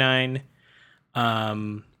 $13.99.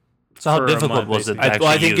 So how for a difficult month, was it? basically.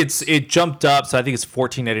 I think it jumped up, so I think it's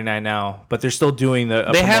 $14.99 now. But they're still doing the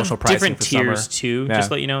They have promotional pricing different for tiers summer. too. Yeah. Just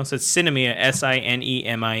to let you know. So it's Cinemia,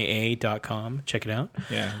 SINEMIA.com. Check it out.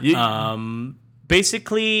 Yeah.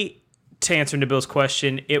 Basically, to answer Nabil's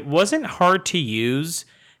question, it wasn't hard to use.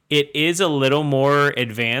 It is a little more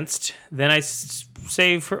advanced than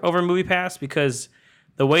say for over Movie Pass, because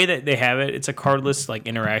the way that they have it, it's a cardless like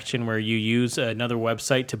interaction where you use another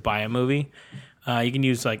website to buy a movie. You can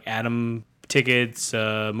use like Atom Tickets,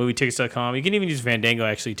 movietickets.com. You can even use Fandango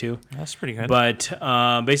actually too. That's pretty good. But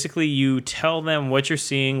basically, you tell them what you're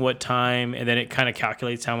seeing, what time, and then it kind of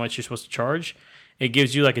calculates how much you're supposed to charge. It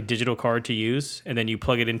gives you like a digital card to use, and then you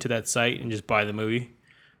plug it into that site and just buy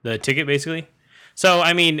the ticket basically. So,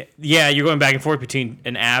 I mean, yeah, you're going back and forth between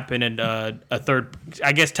an app and a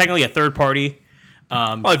technically a third party.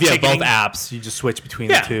 If you have both ticketing. apps, you just switch between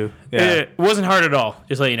the two. It wasn't hard at all.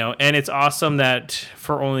 Just let you know, and it's awesome that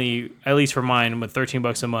for only, at least for mine, with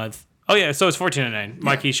 $13 a month. Oh yeah, so it's $14.99.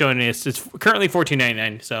 Mikey's showing me it's currently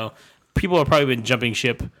 $14.99. So people have probably been jumping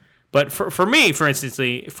ship, but for me, for instance,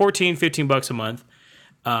 $15 a month.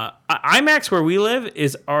 IMAX where we live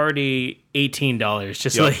is already $18.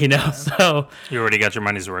 Just to let you know. So You already got your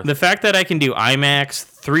money's worth. the fact that I can do IMAX,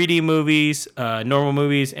 3D movies, normal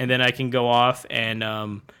movies, and then I can go off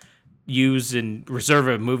and use and reserve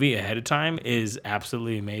a movie ahead of time is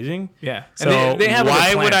absolutely amazing. Yeah. So And they have why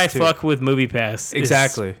other would I plans, too. fuck with Movie Pass?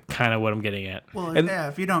 Exactly. Kind of what I'm getting at. Well, And- yeah,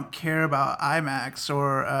 if you don't care about IMAX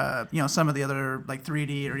or some of the other like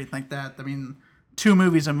 3D or anything like that, I mean, 2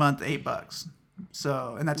 movies a month, $8.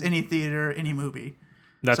 So, and that's any theater, any movie.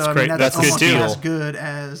 That's So, I great. mean, That's good almost too. as good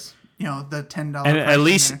as the $10. And at price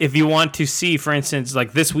least in there. if you want to see, for instance,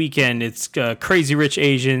 like this weekend, it's Crazy Rich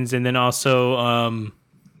Asians, and then also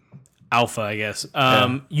Alpha, I guess.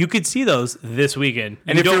 You could see those this weekend,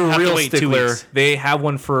 And you if you're a have to real wait 2 stickler, weeks. they have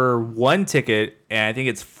one for 1 ticket, and I think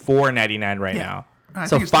it's $4.99 right now. I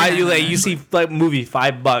So think it's five, you $3.99 see like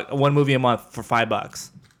 $5, one movie a month for $5.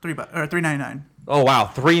 $3 or $3.99. Oh wow,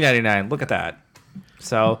 $3.99. Look at that.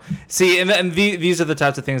 So see, and these are the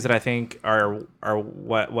types of things that I think are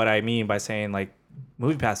what I mean by saying like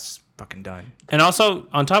Movie Pass is fucking done. And also,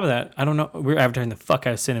 on top of that, I don't know, we're advertising the fuck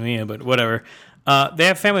out of Cinemia, but whatever. They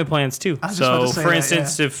have family plans too. was just about So, to say for that,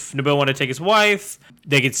 instance, if Nabil wanted to take his wife,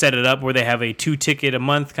 they could set it up where they have a 2 ticket a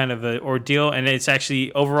month kind of a ordeal. And it's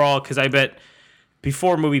actually overall, because I bet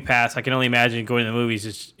before Movie Pass, I can only imagine going to the movies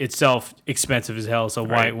is itself expensive as hell. So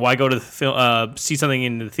why go to the film, see something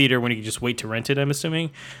in the theater when you can just wait to rent it? I'm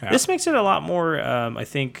assuming this makes it a lot more, I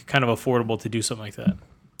think, kind of affordable to do something like that.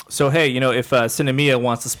 So hey, if Cinemia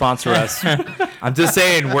wants to sponsor us, I'm just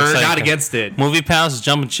saying we're not against it. Movie Pass,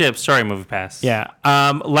 jumping ship. Sorry, Movie Pass. Yeah.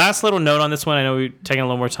 Last little note on this one. I know we're taking a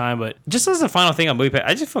little more time, but just as a final thing on Movie Pass,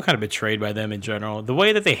 I just feel kind of betrayed by them in general. The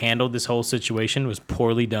way that they handled this whole situation was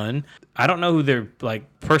poorly done. I don't know who their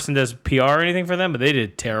person does PR or anything for them, but they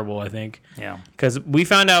did terrible, I think. Yeah. Because we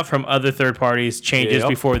found out from other third parties changes Yep.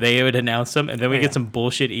 before they would announce them, and then we get some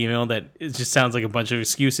bullshit email that it just sounds like a bunch of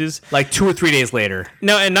excuses. Like 2 or 3 days later.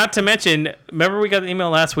 No, and not to mention, remember we got the email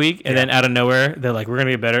last week, and then out of nowhere, they're like, we're going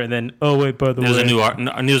to get better, and then, oh, wait, by the There's way.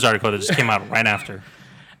 a news article that just came out right after.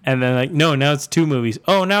 And then like, no, now it's 2 movies.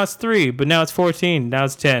 Oh, now it's 3, but now it's 14. Now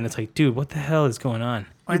it's 10. It's like, dude, what the hell is going on?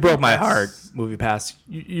 You broke my heart, Movie Pass.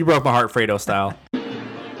 You broke my heart, Fredo style.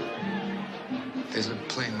 There's a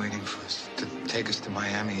plane waiting for us to take us to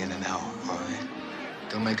Miami in an hour, all right?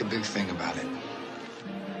 Don't make a big thing about it.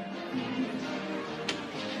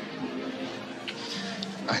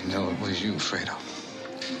 I know it was you, Fredo.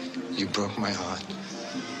 You broke my heart.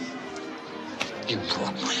 You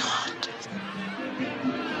broke my heart.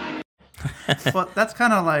 Well, that's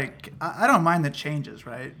kind of like I don't mind the changes,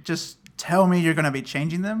 right? Just tell me you're going to be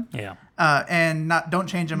changing them, Yeah. and don't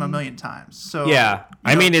change them a million times. So Yeah.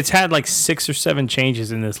 I mean, it's had like 6 or 7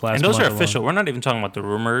 changes in this last And those month are alone. official. We're not even talking about the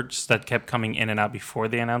rumors that kept coming in and out before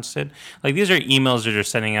they announced it. Like, these are emails that they're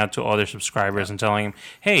sending out to all their subscribers and telling them,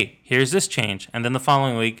 hey, here's this change. And then the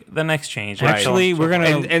following week, the next change. Actually, we're going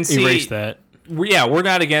And to see- erase that. We're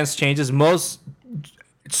not against changes. Most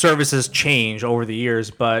services change over the years,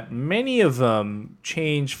 but many of them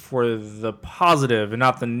change for the positive and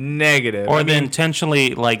not the negative. Or they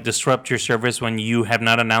intentionally like disrupt your service when you have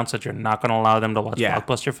not announced that you're not going to allow them to watch Yeah.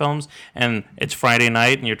 blockbuster films, and it's Friday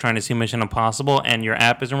night and you're trying to see Mission Impossible and your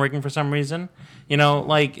app isn't working for some reason. You know,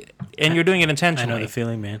 like, and you're doing it I intentionally. know the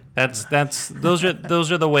feeling, man. Those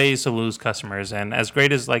are the ways to lose customers. And as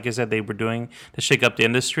great as, like I said, they were doing to shake up the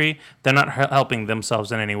industry, they're not helping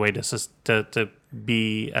themselves in any way to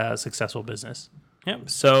be a successful business. Yep.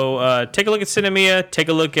 So take a look at Cinemia. Take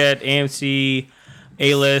a look at AMC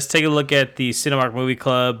A-List. Take a look at the Cinemark Movie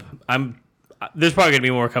Club. There's probably going to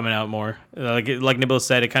be more coming out more. Like Nabil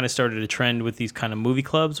said, it kind of started a trend with these kind of movie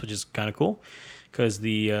clubs, which is kind of cool. Because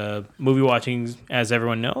the movie watching, as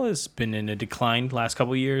everyone knows, has been in a decline the last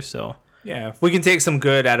couple of years. So Yeah, if we can take some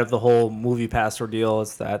good out of the whole movie pass ordeal,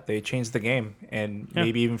 it's that they changed the game, and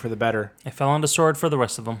maybe even for the better. It fell on the sword for the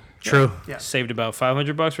rest of them. True. Yeah. saved about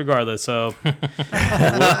 $500 regardless. So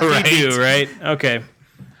what do you do, right? Okay.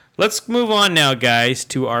 Let's move on now, guys,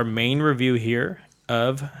 to our main review here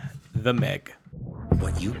of The Meg.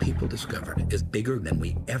 What you people discovered is bigger than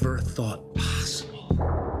we ever thought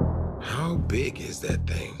possible. How big is that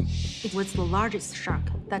thing? It was the largest shark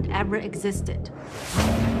that ever existed.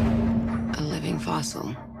 A living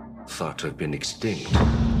fossil. Thought to have been extinct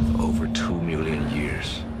for over 2 million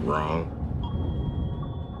years. Wrong.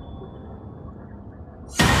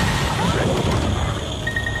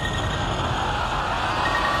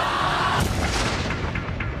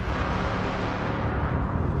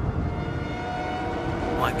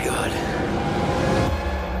 My God.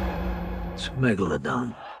 It's a megalodon.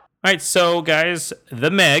 All right, so guys,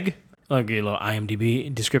 The Meg. I'll give you a little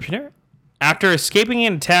IMDb description here. After escaping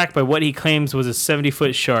an attack by what he claims was a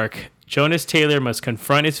 70-foot shark, Jonas Taylor must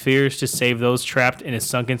confront his fears to save those trapped in a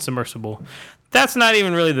sunken submersible. That's not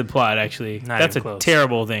even really the plot, actually. That's a even close.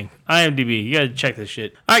 terrible thing. IMDb, you gotta check this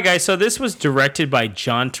shit. All right, guys, so this was directed by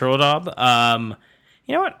John Turteltaub.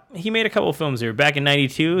 You know what? He made a couple films here. Back in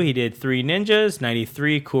 92, he did Three Ninjas,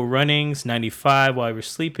 93, Cool Runnings, 95, While We Were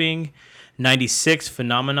Sleeping, 96,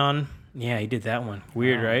 Phenomenon. Yeah, he did that one.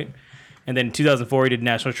 Weird, right? And then in 2004, he did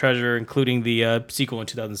National Treasure, including the sequel in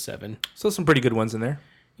 2007. So some pretty good ones in there.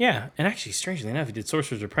 Yeah, and actually, strangely enough, he did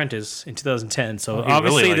Sorcerer's Apprentice in 2010. So Well, he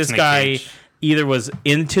obviously, really likes this Nick guy Cage. either was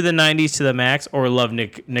into the 90s to the max or loved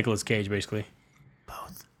Nicolas Cage, basically.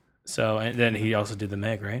 Both. So, and then he also did The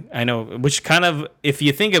Meg, right? I know, which kind of, if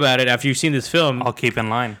you think about it, after you've seen this film, I'll keep in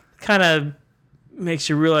line. kind of makes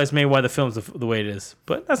you realize maybe why the film's the way it is.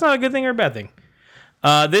 But that's not a good thing or a bad thing.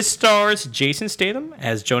 This stars Jason Statham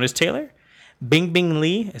as Jonas Taylor, Bing Bing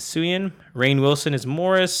Lee as Suyin, Rainn Wilson as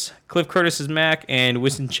Morris, Cliff Curtis as Mac, and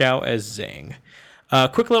Winston Chow as Zhang.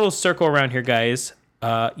 Quick little circle around here, guys.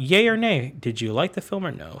 Yay or nay? Did you like the film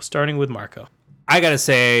or no? Starting with Marco. I gotta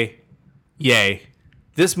say, yay.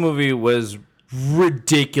 This movie was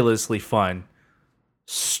ridiculously fun.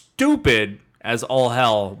 Stupid as all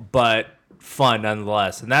hell, but fun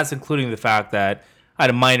nonetheless. And that's including the fact that I had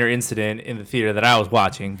a minor incident in the theater that I was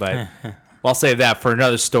watching, but I'll save that for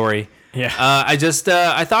another story. Yeah. I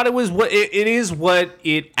thought it was what it is what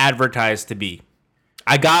it advertised to be.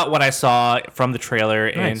 I got what I saw from the trailer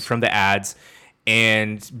and Nice. from the ads.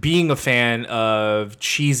 And being a fan of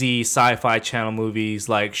cheesy sci-fi channel movies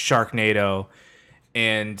like Sharknado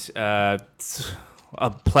and a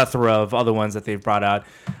plethora of other ones that they've brought out,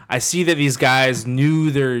 I see that these guys knew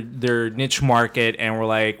their niche market and were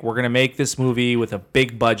like, we're going to make this movie with a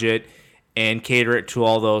big budget and cater it to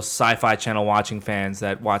all those sci-fi channel watching fans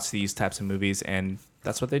that watch these types of movies. And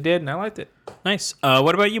that's what they did, and I liked it. Nice.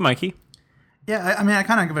 What about you, Mikey? Yeah, I mean, I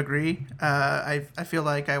kind of agree. I feel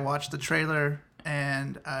like I watched the trailer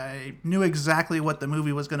and I knew exactly what the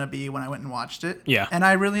movie was going to be when I went and watched it. Yeah. And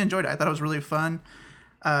I really enjoyed it. I thought it was really fun.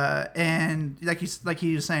 And like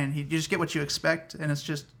he was saying, you just get what you expect, and it's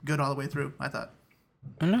just good all the way through, I thought.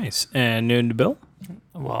 Oh, nice. And new Bill?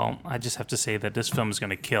 Well, I just have to say that this film is going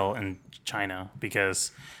to kill in China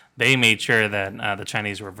because they made sure that the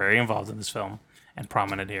Chinese were very involved in this film and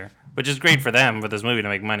prominent here, which is great for them for this movie to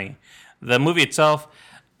make money. The movie itself,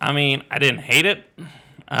 I mean, I didn't hate it.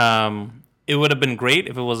 It would have been great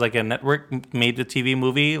if it was like a network made the TV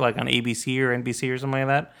movie, like on ABC or NBC or something like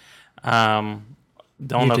that.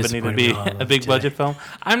 Don't know if it needed to be disappointed me a big budget film.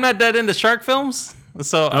 I'm not that into shark films,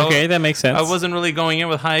 so Okay, that makes sense. I wasn't really going in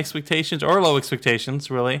with high expectations or low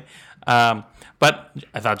expectations, really. But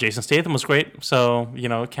I thought Jason Statham was great, so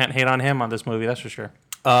can't hate on him on this movie. That's for sure.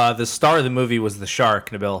 The star of the movie was the shark,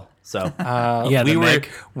 Nabil. So Yeah, we The were Meg.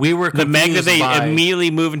 we were The Meg that confused they by-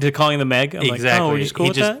 immediately move into calling the Meg. I'm exactly. like, oh, we're just cool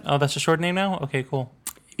with that? Oh, that's a short name now. Okay, cool.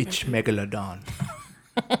 it's Megalodon.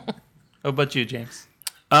 What about you, James?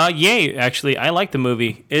 Yay, actually, I like the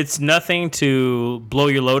movie. It's nothing to blow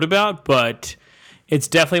your load about, but it's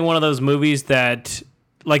definitely one of those movies that,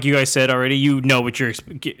 like you guys said already, you know what you're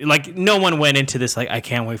like. No one went into this like, I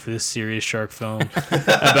can't wait for this serious shark film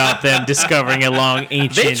about them discovering a long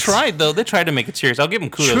ancient. They tried though. They tried to make it serious. I'll give them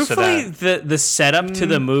kudos to Truthfully, that. the setup to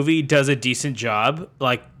the movie does a decent job.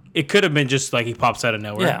 Like, it could have been just like he pops out of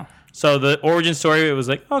nowhere. Yeah. So the origin story, it was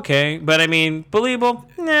like, okay, but I mean, believable?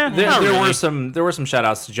 Nah, There not really. were some shout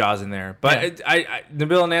outs to Jaws in there, but Yeah.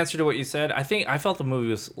 Nabil, in answer to what you said, I felt the movie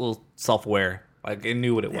was a little self aware, like it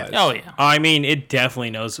knew what it was. Oh yeah. I mean, it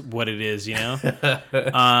definitely knows what it is, you know?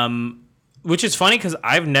 Which is funny because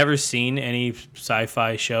I've never seen any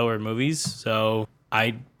sci-fi show or movies, so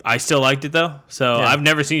I still liked it though. So I've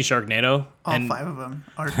never seen Sharknado. All and 5 of them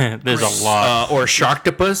are There's great. a lot. Or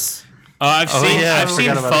Sharktopus. I've seen yeah, I I've seen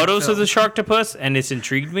forgot about photos of the Sharktopus, and it's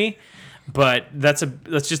intrigued me. But that's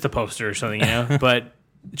just a poster or something, you know. But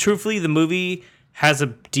truthfully, the movie has a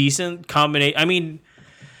decent combination. I mean,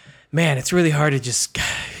 man, it's really hard to just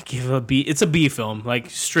give a B. It's a B film, like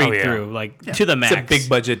straight through, like to the max. It's a big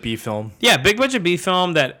budget B film. Yeah, big budget B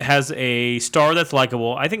film that has a star that's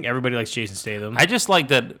likable. I think everybody likes Jason Statham. I just like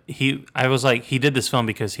that I was like, he did this film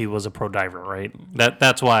because he was a pro diver, right?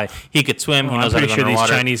 That's why he could swim. He I'm knows how to pretty go sure these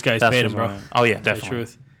underwater. Chinese guys That's paid his him, bro. reason. Oh yeah, The definitely.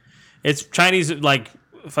 truth. It's Chinese like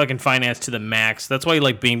fucking finance to the max. That's why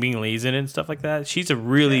like Bing Lee's in it and stuff like that. She's a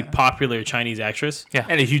really popular Chinese actress. Yeah.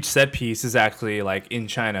 And a huge set piece is actually like in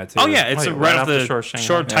China too. Oh yeah, it's yeah, right right off off the the shore of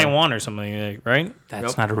shore of Shanghai. Taiwan or something, like, right?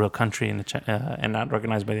 That's not a real country in and not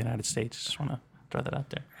recognized by the United States. Just want to throw that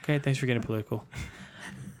out there. Okay, thanks for getting political.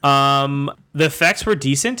 The effects were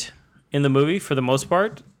decent in the movie for the most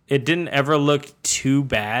part. It didn't ever look too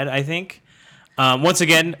bad, I think. Once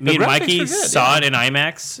again, me and graphics Mikey were good, saw it in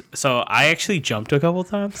IMAX, so I actually jumped a couple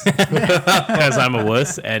times because I'm a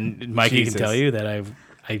wuss, and Mikey Jesus. can tell you that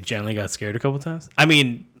I generally got scared a couple times. I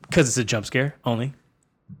mean, because it's a jump scare only.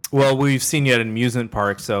 Well, we've seen you at an amusement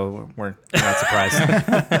park, so we're not surprised.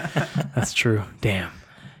 That's true. Damn.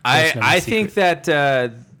 I think that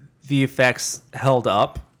the effects held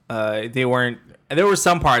up. They weren't. There were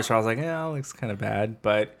some parts where I was like, "Yeah, it looks kind of bad,"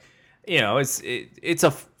 but you know, it's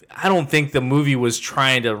a. I don't think the movie was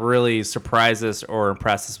trying to really surprise us or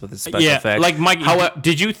impress us with its special effects. like Mike.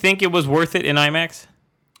 Did you think it was worth it in IMAX?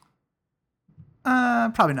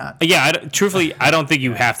 Probably not. Yeah, truthfully, I don't think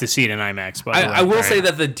you have to see it in IMAX. By the way. I will Right. say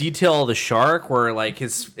that the detail of the shark, where like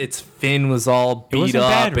its fin was all beat wasn't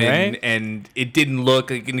up bad, right? and it didn't look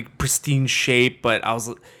like in pristine shape, but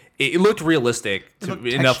it looked realistic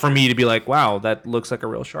enough for me to be like, wow, that looks like a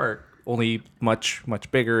real shark, only much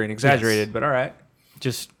bigger and exaggerated. But all right,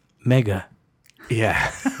 just mega.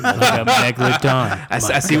 yeah, Like a megalodon. I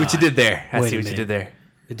see what you did there. I Wait see a what you minute. did there.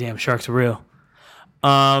 The damn sharks are real.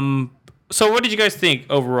 So what did you guys think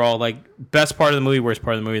overall? Like, best part of the movie, worst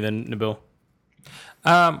part of the movie, then Nabil?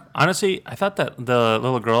 Honestly, I thought that the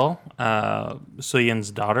little girl, Suyin's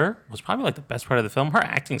daughter, was probably like the best part of the film. Her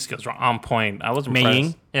acting skills were on point. I was Mei impressed.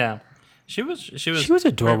 Ying? Yeah, she was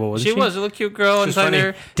adorable, wasn't she? She was a little cute girl inside funny.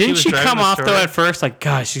 there. Didn't was she driving come the off though story. at first like,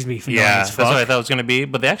 gosh, she's gonna be annoying Yeah, as that's fuck. what I thought it was going to be.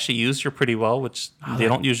 But they actually used her pretty well, which they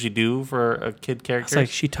don't usually do for a kid character. It's like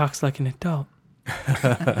she talks like an adult.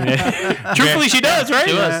 Truthfully, she does,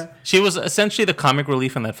 right? She was essentially the comic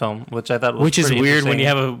relief in that film, which I thought was Which is pretty weird when you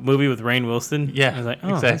interesting. have a movie with Rainn Wilson. Yeah, I was like,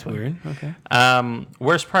 oh, that's exactly. weird. Okay.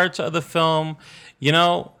 Worst parts of the film, you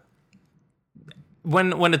know,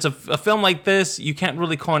 when it's a film like this, you can't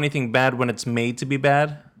really call anything bad when it's made to be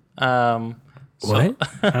bad. What?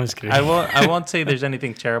 I was kidding. I won't say there's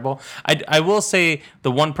anything terrible. I will say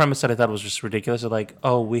the one premise that I thought was just ridiculous. Like,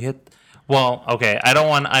 oh, we hit. Well, okay, I don't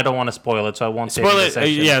want to spoil it, so I won't say Spoil in it. this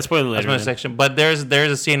section. Yeah, spoil it That's later, my then. section. But there's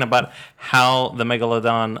a scene about how the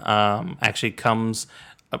megalodon actually comes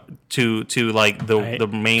up to like the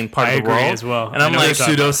main part I of the agree world as well. And I I'm know what like, you're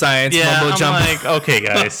talking about. Pseudoscience, yeah, mumbo I'm jumbo. like, okay,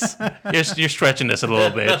 guys, you're stretching this a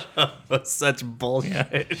little bit. Such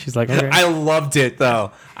bullshit. She's like, okay. I loved it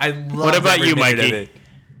though. I loved What about every you, minute of Mikey?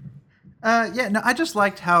 it. Yeah, no, I just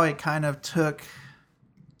liked how it kind of took,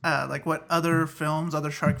 like what other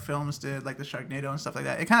shark films did, like the Sharknado and stuff like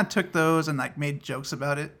that. It kind of took those and like made jokes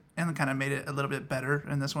about it and kind of made it a little bit better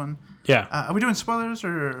in this one. Yeah. Are we doing spoilers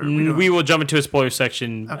or? Are we doing... We will jump into a spoiler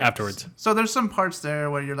section Okay. afterwards. So there's some parts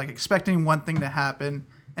there where you're like expecting one thing to happen,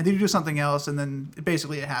 and then you do something else, and then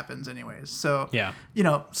basically it happens anyways. So Yeah. you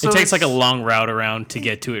know, so It takes like a it's- long route around to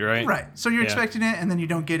get to it, right? right. So you're Yeah. expecting it, and then you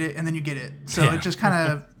don't get it, and then you get it. So Yeah. it just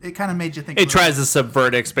kind of made you think. It tries to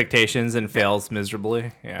subvert expectations and fails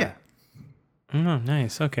miserably. Yeah. Oh,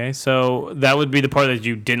 nice. Okay, so that would be the part that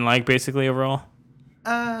you didn't like, basically overall.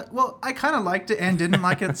 Well, I kind of liked it and didn't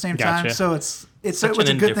like it at the same time. Gotcha. So it's it's Such a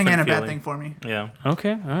an good thing and a indifferent bad feeling. thing for me. Yeah.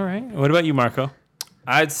 Okay, all right. What about you, Marco?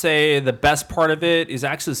 I'd say the best part of it is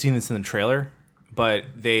actually seeing this in the trailer, but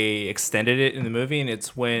they extended it in the movie, and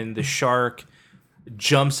it's when the shark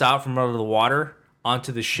jumps out from under the water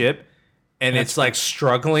onto the ship, and it's like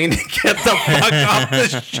struggling to get the fuck off the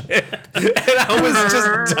ship. And I was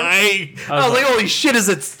just dying. I was like, holy shit, is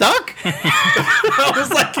it stuck? I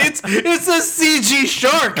was like, it's a CG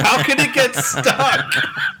shark. How can it get stuck?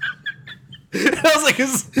 And I was like,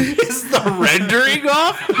 is the rendering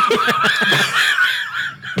off?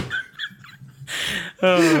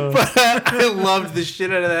 But I loved the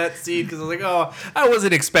shit out of that scene because I was like, oh, I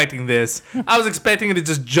wasn't expecting this. I was expecting it to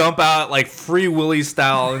just jump out like Free Willy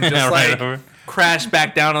style and just like crash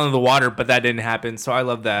back down onto the water, but that didn't happen. So I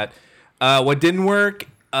love that. What didn't work,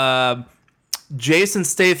 Jason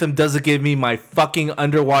Statham doesn't give me my fucking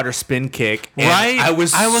underwater spin kick. And Right? I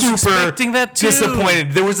was super expecting that too.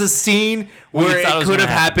 disappointed. There was a scene where thought it it was could gonna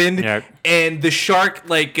have happened, happen. Yeah. and the shark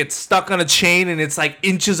like gets stuck on a chain, and it's like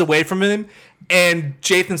inches away from him. And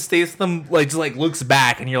Jason Statham like just like looks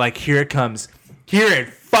back, and you're like, "Here it comes, here it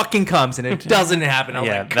fucking comes," and it doesn't happen. I'm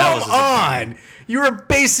Yeah, like, that "Come was on!" You were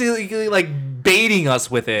basically like baiting us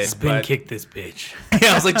with it. but- kick this bitch.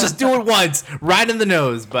 yeah, I was like, just do it once, right in the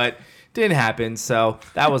nose, but didn't happen. So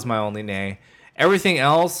that was my only nay. Everything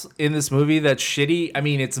else in this movie that's shitty, I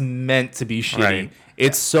mean, it's meant to be shitty. Right.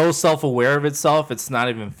 It's so self-aware of itself, it's not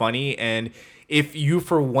even funny. And if you,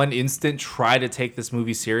 for one instant, try to take this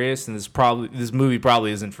movie serious, and this movie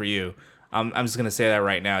probably isn't for you. I'm just gonna say that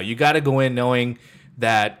right now. You got to go in knowing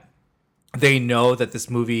that they know that this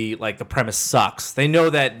movie, like the premise sucks. They know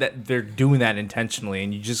that they're doing that intentionally,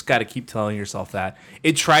 and you just got to keep telling yourself that.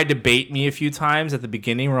 It tried to bait me a few times at the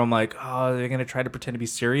beginning where I'm like, oh, they're going to try to pretend to be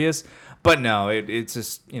serious. But no, it's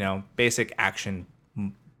just, basic action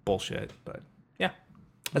bullshit. But yeah,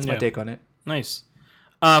 that's my Yeah. take on it. Nice.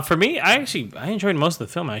 For me, I enjoyed most of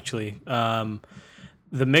the film, actually.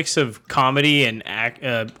 The mix of comedy and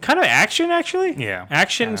kind of action, actually. Yeah.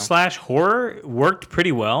 Action / horror worked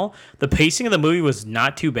pretty well. The pacing of the movie was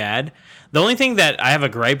not too bad. The only thing that I have a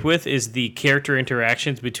gripe with is the character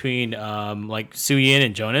interactions between like Soo-Yin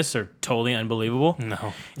and Jonas are totally unbelievable.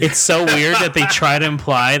 No. It's so weird that they try to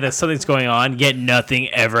imply that something's going on, yet nothing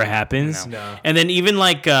ever happens. No. And then even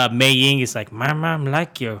like Mei Ying is like, my mom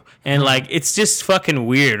like you. And like, it's just fucking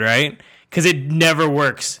weird, right? Because it never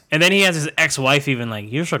works. And then he has his ex-wife even like,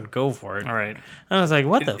 you should go for it. All right. And I was like,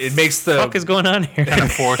 what the It makes the fuck is going on here? Kind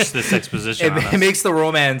of force this exposition on it us. makes the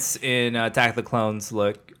romance in Attack of the Clones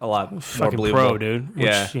look a lot more Fucking believable. pro, dude. Which,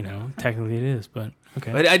 Yeah. technically it is, but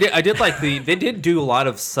okay. But I did like they did do a lot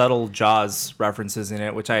of subtle Jaws references in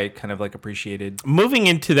it, which I kind of like appreciated. Moving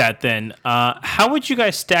into that then, how would you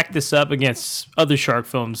guys stack this up against other shark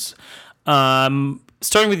films?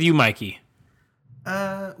 Starting with you, Mikey.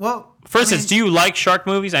 Well, For instance, do you like shark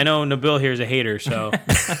movies? I know Nabil here is a hater, so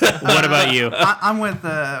what about you? I'm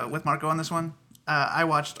with Marco on this one. I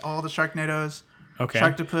watched all the Sharknadoes, Okay.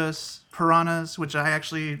 Sharktopus, Piranhas, which I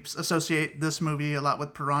actually associate this movie a lot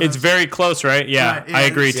with Piranhas. It's very close, right? Yeah, Right, I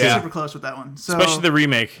agree it's too. Super close with that one. So, Especially the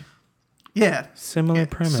remake. yeah, Similar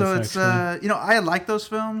premise, So it's actually. I like those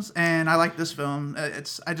films, and I like this film.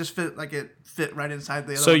 I just fit right inside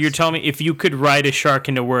the other. So ones. you're telling me if you could ride a shark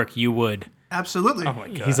into work, you would? Absolutely. Oh my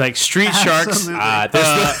God. He's like, Street Sharks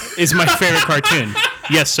Absolutely. is my favorite cartoon.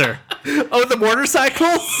 Yes, sir. Oh, the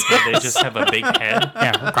motorcycles! They just have a big head.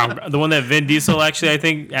 Yeah, the one that Vin Diesel actually, I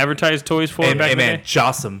think, advertised toys for Hey, back in the man, day.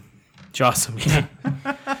 Jossum. Awesome. Yeah.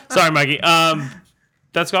 Sorry, Mikey.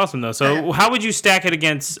 That's awesome though. So how would you stack it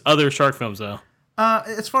against other shark films though?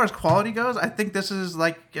 As far as quality goes, I think this is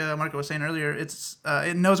like Marco was saying earlier.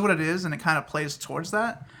 It knows what it is, and it kind of plays towards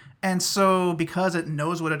that. And so, because it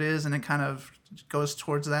knows what it is, and it kind of goes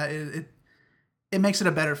towards that, it makes it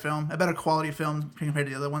a better film, a better quality film compared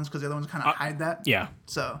to the other ones, because the other ones kind of hide that. Yeah.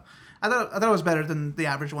 So, I thought it was better than the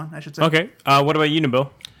average one, I should say. Okay. What about you,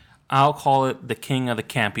 Nabil? I'll call it the king of the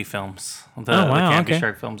campy films. The wow, campy okay.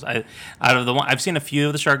 shark films. Out of the one, I've seen a few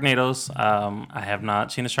of the Sharknadoes. I have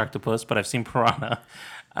not seen a Sharktopus, but I've seen Piranha.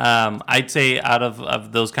 I'd say out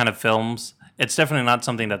of those kind of films, it's definitely not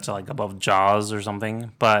something that's like above Jaws or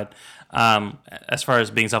something. But as far as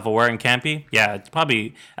being self-aware and campy, yeah, it's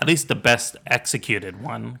probably at least the best executed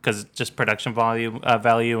one, because just production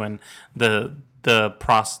value and the thought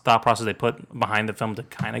process they put behind the film to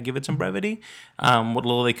kind of give it some brevity. What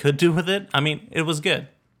little they could do with it, I mean, it was good.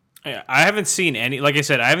 Yeah, I haven't seen any. Like I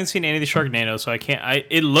said, I haven't seen any of the Sharknadoes, so I can't.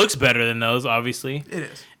 It looks better than those, obviously. It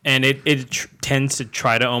is. And it tends to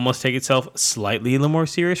try to almost take itself slightly a little more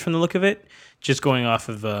serious from the look of it, just going off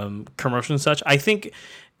of commercials and such. I think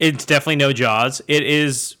it's definitely no Jaws. It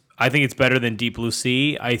is. I think it's better than Deep Blue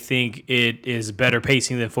Sea. I think it is better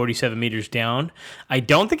pacing than 47 Meters Down. I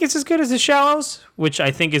don't think it's as good as The Shallows, which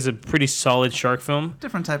I think is a pretty solid shark film.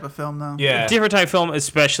 Different type of film, though. Yeah. Different type film,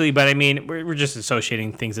 especially, but I mean, we're just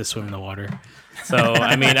associating things that swim in the water. So,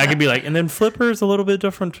 I mean, I could be like, and then Flipper is a little bit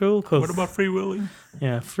different too. What about Free Willy?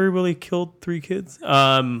 Yeah, Free Willy killed 3 kids.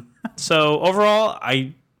 So overall,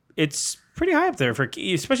 it's pretty high up there for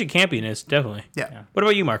especially campiness, definitely. Yeah. What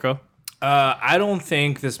about you, Marco? I don't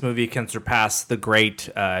think this movie can surpass the great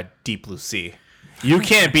Deep Blue Sea. You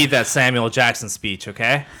can't beat that Samuel Jackson speech,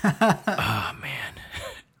 okay? Oh man,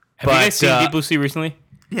 have you guys seen Deep Blue Sea recently?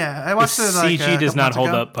 Yeah, I watched The it like CG does not hold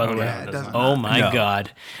ago. up, by the way. Yeah, it doesn't. Oh my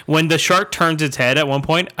god! When the shark turns its head at one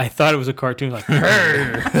point, I thought it was a cartoon. Like,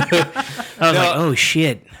 I was like, oh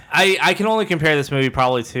shit. I can only compare this movie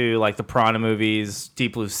probably to like the Piranha movies,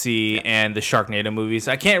 Deep Blue Sea, and the Sharknado movies.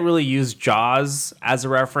 I can't really use Jaws as a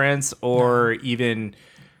reference, or even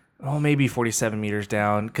maybe 47 Meters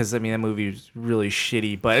Down, because I mean that movie was really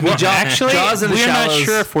shitty. But I mean, Jaws and the we're Shallows, not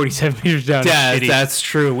sure if 47 Meters Down. Yeah, is shitty. that's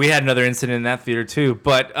true. We had another incident in that theater too.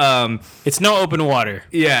 But It's no open water.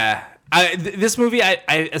 yeah, this movie, I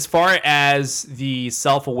as far as the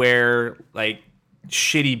self-aware like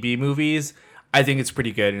shitty B movies, I think it's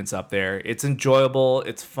pretty good and it's up there. It's enjoyable.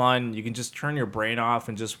 It's fun. You can just turn your brain off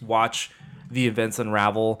and just watch the events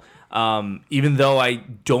unravel. Even though I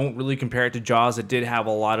don't really compare it to Jaws, it did have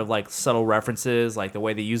a lot of like subtle references, like the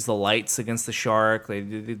way they use the lights against the shark. They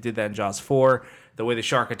did that in Jaws 4. The way the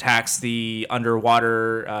shark attacks the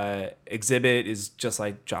underwater exhibit is just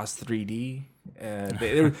like Jaws 3D.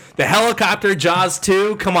 The helicopter Jaws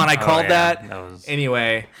 2. Come on, I called that.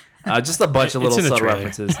 Anyway. Just a bunch of little subtle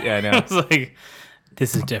references. Yeah, I know. I was like,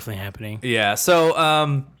 this is definitely happening. Yeah, so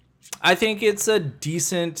I think it's a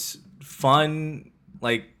decent, fun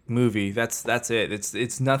like movie. That's it.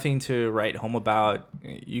 It's nothing to write home about.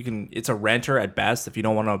 It's a renter at best if you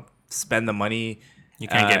don't want to spend the money. You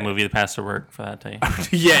can't get Movie Pass to work for that day.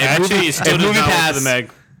 Yeah, Actually, it still does not work for the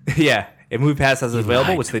Meg. Yeah. If Movie Pass has it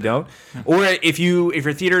available, which they don't, or if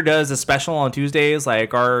your theater does a special on Tuesdays,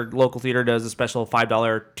 like our local theater does a special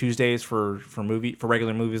 $5 Tuesdays for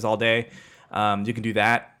regular movies all day, you can do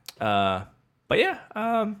that. But yeah,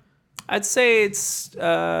 I'd say it's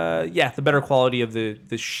the better quality of the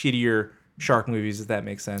shittier shark movies, if that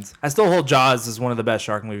makes sense. I still hold Jaws as one of the best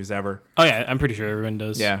shark movies ever. Oh yeah, I'm pretty sure everyone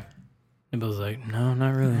does. Yeah. Nabil's like, no,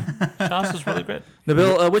 not really. Jaws was really great.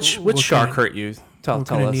 Nabil, which shark hurt you? Tell We're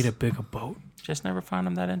gonna us. need a bigger boat. Just never found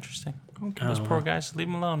them that interesting. Okay, those poor guys, leave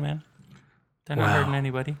them alone, man. They're not hurting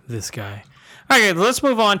anybody. This guy. All right, let's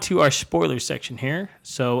move on to our spoilers section here.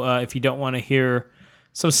 So if you don't want to hear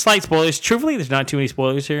some slight spoilers, truthfully, there's not too many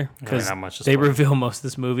spoilers here because not much to they spoil. reveal most of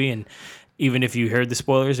this movie, and even if you heard the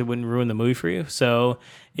spoilers, it wouldn't ruin the movie for you. So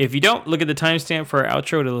if you don't, look at the timestamp for our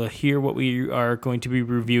outro to hear what we are going to be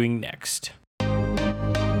reviewing next.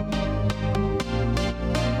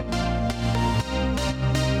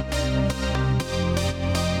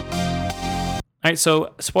 All right,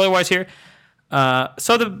 so spoiler-wise here. I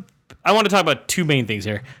want to talk about two main things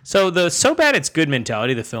here. So the so bad it's good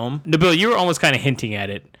mentality of the film. Nabil, you were almost kind of hinting at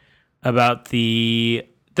it about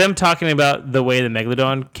them talking about the way the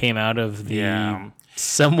Megalodon came out of the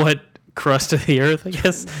somewhat crust of the earth, I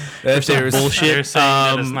guess. That's bullshit. They're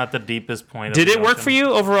saying that it's not the deepest point. Did of it the work ocean. for you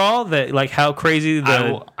overall? That like how crazy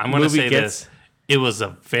the I'm going to movie say gets? this. It was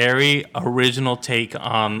a very original take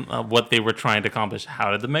on what they were trying to accomplish.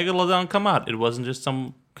 How did the Megalodon come out? It wasn't just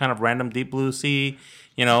some kind of random Deep Blue Sea,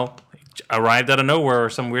 arrived out of nowhere or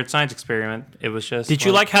some weird science experiment. It was just. Did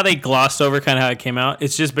you like how they glossed over kind of how it came out?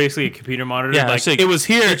 It's just basically a computer monitor. Yeah, like it's like, it was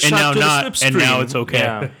here it's and shot now through the not, and slipstream. now it's okay.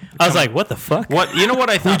 Yeah. I was like, what the fuck? What you know what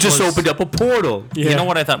I thought We just was, opened up a portal. You know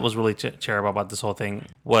what I thought was really terrible about this whole thing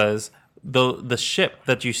was the ship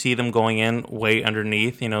that you see them going in way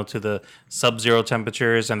underneath, to the sub-zero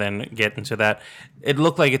temperatures and then get into that. It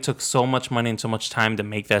looked like it took so much money and so much time to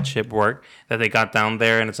make that ship work that they got down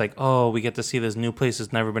there and it's like, oh, we get to see this new place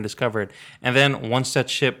that's never been discovered. And then once that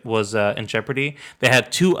ship was in jeopardy, they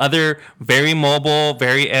had two other very mobile,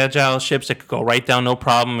 very agile ships that could go right down no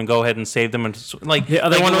problem and go ahead and save them. And The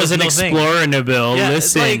other one was an explorer, Nabil. Yeah,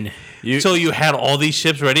 it's Listen. like, so you had all these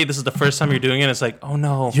ships ready. This is the first time you're doing it. It's like, oh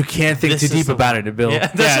no, You can't think This too is deep the- about it, Nabil. Yeah,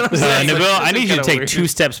 that's what I'm saying. Nabil, Like, I this need is you to kinda take weird. 2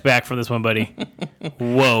 steps back from this one, buddy.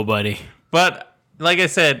 Whoa, buddy. But like I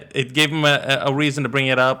said, it gave him a reason to bring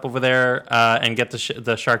it up over there and get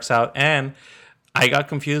the sharks out. And I got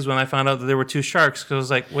confused when I found out that there were 2 sharks because I was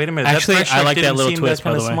like, wait a minute. Actually, that first I shark like that didn't little seem twist, that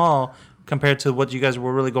kind by of the way. small compared to what you guys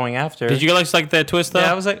were really going after. Did you guys like that twist, though?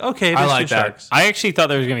 Yeah, I was like, okay, there's like 2 that. sharks. I actually thought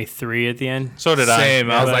there was going to be 3 at the end. So did Same.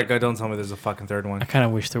 I. I was but- like, oh, don't tell me there's a fucking third one. I kind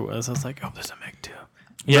of wish there was. I was like, oh, there's a Meg too.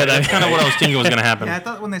 Yeah, that's kind of what I was thinking was going to happen. Yeah, I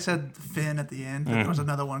thought when they said fin at the end, that there was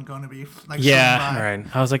another one going to be like Yeah, swimming by.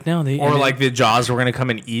 Right. I was like, no, Or like the Jaws were gonna come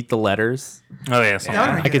and eat the letters. Oh, yeah. So That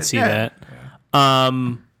would've been I could good. see Yeah.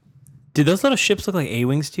 that. Did those little ships look like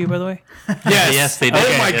A-wings to you, by the way? Yes, they did.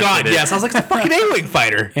 Oh my Yes, god, they did. yes. I was like, it's a fucking A-wing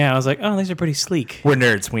fighter. Yeah, I was like, oh, these are pretty sleek. We're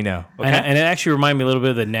nerds, we know. Okay. And it actually reminded me a little bit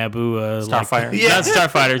of the Naboo Starfighter. Like, not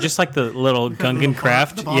Starfighter, just like the little Gungan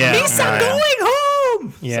craft. the bomb. Yeah, I'm going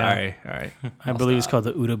home. Yeah. Sorry. All right. I believe it's called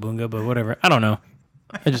the Udabunga, but whatever. I don't know.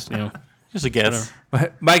 I just Just a guess.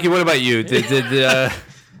 Mikey, what about you?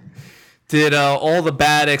 Did all the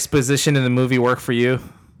bad exposition in the movie work for you?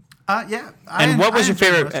 Yeah. And what was your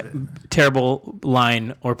enjoyed most favorite of it. terrible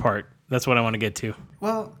line or part? That's what I want to get to.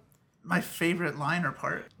 Well, my favorite line or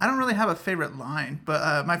part. I don't really have a favorite line,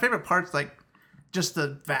 but my favorite part's like just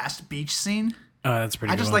the vast beach scene. Oh, that's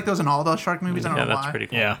pretty. I good just one. like those in all those shark movies. I don't Yeah, know that's why. pretty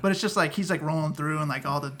cool. Yeah. But it's just like he's like rolling through and like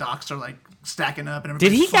all the docks are like stacking up and Did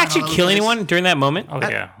everybody's he flying all actually over kill the place. anyone during that moment? Oh,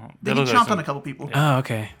 yeah. He They look like chomped some- on a couple people. Oh,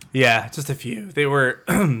 okay. Yeah, just a few. They were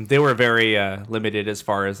they were very limited as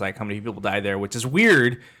far as like how many people died there, which is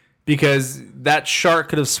weird because that shark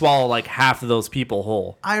could have swallowed like half of those people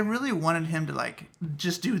whole. I really wanted him to like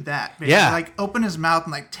just do that. Basically. Yeah. Like open his mouth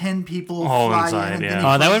and like 10 people Oh, fly inside, in. And yeah. then he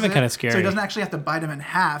Oh, that would've closes been it, kinda So scary. he doesn't actually have to bite him in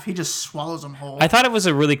half. He just swallows them whole. I thought it was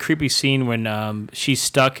a really creepy scene when she's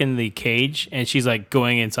stuck in the cage and she's like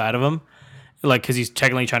going inside of him, like because he's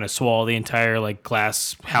technically trying to swallow the entire like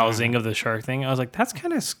glass housing of the shark thing. I was like, that's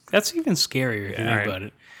even scarier if you think Right. about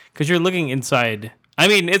it, because you're looking inside. I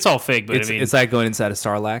mean, it's all fake, but It's, I mean, it's like going inside a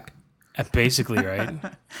Sarlacc. basically right.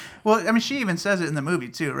 Well, I mean, she even says it in the movie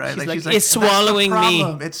too, right? like, she's "It's "That's the swallowing me."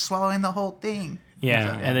 problem. It's swallowing the whole thing.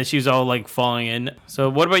 Yeah, and then she was all like falling in. So,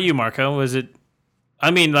 what about you, Marco? Was it? I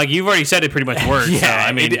mean, like you've already said, it pretty much worked. Yeah, so,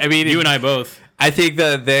 I mean, you and I both. I think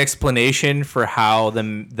the explanation for how the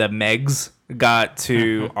Megs got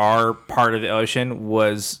to our part of the ocean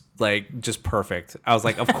was like just perfect. I was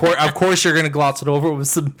like, of course you're gonna gloss it over with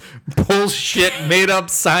some bullshit made up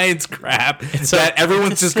science crap that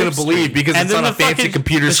everyone's just gonna believe because it's on a fancy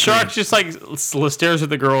computer The screen. shark just like stares at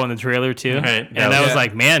the girl in the trailer too, Right, and yeah. I was Yeah.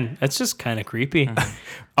 like, man, that's just kind of creepy.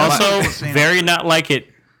 Also, Scene. very not like it.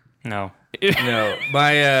 No. No,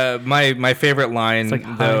 my favorite line like,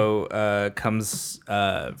 hi. though comes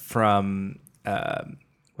from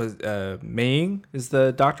Mei is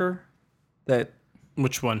the doctor that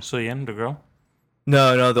Which one? Suyin, the girl?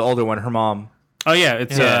 no the older one, her mom. Oh yeah,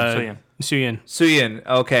 it's Yeah, Suyin. Suyin.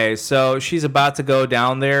 Okay, so she's about to go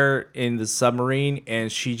down there in the submarine,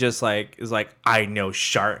 and she just like is like, I know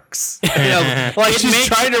sharks. You know, like she's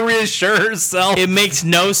trying to reassure herself. It makes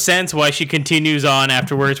no sense why she continues on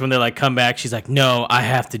afterwards when they like come back. She's like, no, I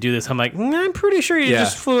have to do this. I'm like, I'm pretty sure you Yeah.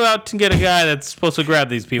 just flew out to get a guy that's supposed to grab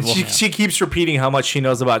these people. She keeps repeating how much she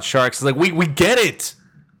knows about sharks. It's like we get it,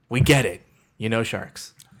 we get it. You know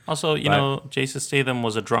sharks. Also, you know, Jason Statham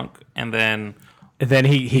was a drunk, and then And then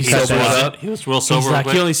he he cut was, that out. he was real He's sober. like,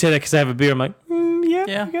 quick. you only say that because I have a beer. I'm like, yeah.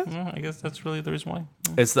 yeah, I guess. well, I guess that's really the reason why.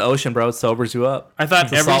 It's the ocean, bro. It sobers you up. I thought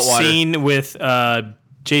The every salt water. scene with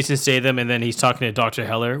Jason Statham and then he's talking to Dr.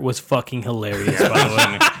 Heller was fucking hilarious, by the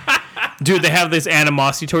way. Dude, they have this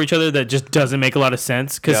animosity toward each other that just doesn't make a lot of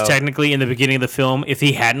sense. Because Yeah. technically, in the beginning of the film, if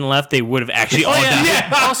he hadn't left, they would have actually all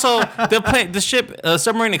died. Also, the ship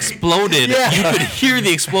submarine exploded. You could hear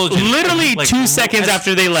the explosion. Literally Like, 2 seconds it's-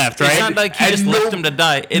 after they left, It's right? not like he And just left him to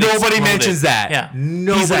die. It Nobody exploded. mentions that. Yeah.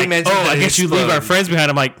 Nobody He's like, mentions oh, that. I it guess you leave our exploded. friends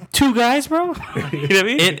behind. I'm like, 2 guys, bro? You know what I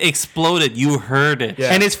mean? It exploded. You heard it.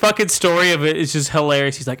 Yeah. And his fucking story of it is just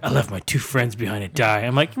hilarious. He's like, I left my 2 friends behind to die.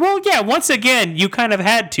 I'm like, well, yeah, once again, you kind of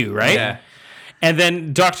had to, right? Yeah. And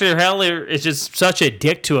then Dr. Heller is just such a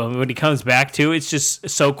dick to him when he comes back to. It's just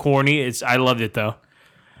so corny. I loved it though.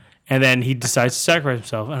 And then he decides to sacrifice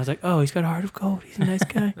himself. And I was like, oh, he's got a heart of gold. He's a nice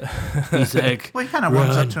guy. He's like, Well, he kind of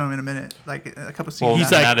warms up to him in a minute, like a couple scenes. Well, he's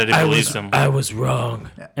down. like, that he believes him. I was wrong.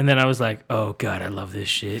 And then I was like, oh God, I love this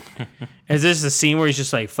shit. Is this a scene where he's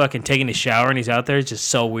just like fucking taking a shower and he's out there? It's just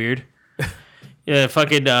so weird. Yeah,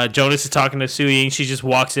 fucking Jonas is talking to Sue Ying. She just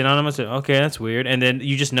walks in on him. I said, okay, that's weird. And then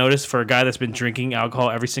you just notice for a guy that's been drinking alcohol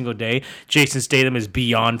every single day, Jason Statham is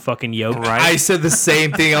beyond fucking yoked. Right? I said the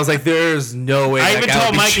same thing. I was like, there's no way. I that even guy would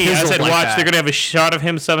told be Mikey, I chiseled said, like watch, that." they're going to have a shot of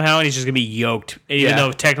him somehow and he's just going to be yoked. Even Yeah.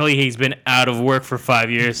 though technically he's been out of work for 5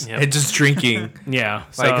 years. Yep. And just drinking. Yeah.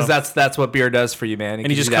 So, Like, because that's what beer does for you, man. It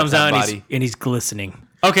and he gives just you that comes out fat and he's glistening.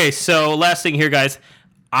 Okay, so last thing here, guys.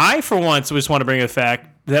 I, for once, just want to bring up the fact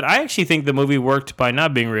that I actually think the movie worked by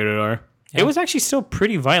not being rated R. It was actually still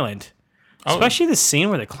pretty violent. Especially the scene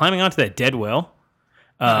where they're climbing onto that dead whale.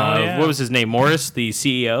 yeah. What was his name? Morris, the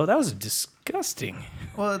CEO. That was disgusting.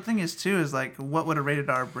 Well, the thing is too is like, what would a rated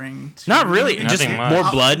R bring? To Not really. Nothing Just much.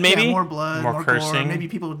 more blood, maybe. Yeah, more blood, More more gore. cursing. Maybe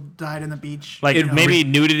people died in the beach. Like you know. maybe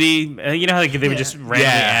nudity. You know how like, they would Yeah. just randomly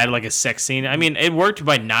add like a sex scene. I mean, it worked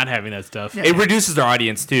by not having that stuff. Yeah. It reduces their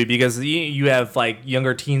audience too, because you have like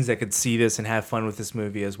younger teens that could see this and have fun with this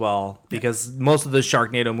movie as well. Because most of the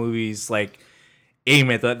Sharknado movies like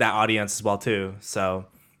aim at that audience as well too. So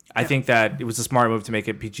I think that it was a smart move to make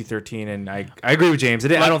it PG-13, and I agree with James.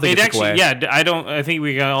 I don't think it took away. Yeah, I don't. I think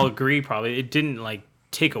we can all agree. Probably it didn't like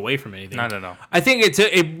take away from anything. No. I think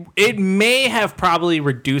it may have probably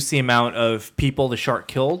reduced the amount of people the shark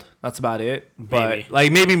killed. That's about it. But Maybe.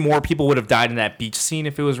 like maybe more people would have died in that beach scene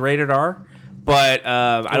if it was rated R. But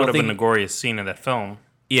I It would don't have think been the goriest scene in that film.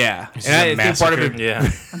 Yeah, is and a I think part of massacre. it.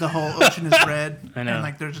 Yeah. And the whole ocean is red. I know. And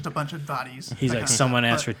like there's just a bunch of bodies. He's that like, kind of someone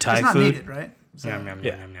stuff. asked for But Thai it's not food. needed, right? So, Yum, yum,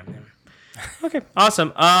 yum, yum, yum. Okay,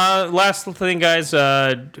 awesome. Last thing, guys.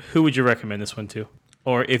 Who would you recommend this one to?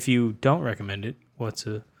 Or if you don't recommend it, what's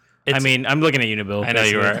a? I mean, I'm looking at you, Nabil. I know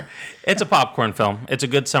you are. It's a popcorn film. It's a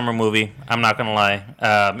good summer movie. I'm not gonna lie.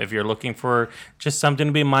 If you're looking for just something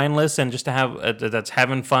to be mindless and just to have that's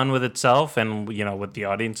having fun with itself and with the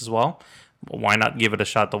audience as well, why not give it a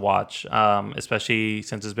shot to watch? Especially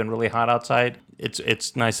since it's been really hot outside.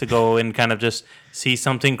 It's nice to go and kind of just see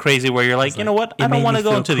something crazy where you're like, you know what? I don't want to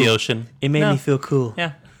go into the ocean. It made me feel cool.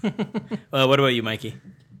 Yeah. What about you, Mikey?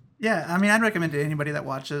 Yeah, I mean, I'd recommend to anybody that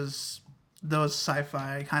watches those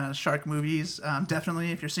sci-fi kind of shark movies.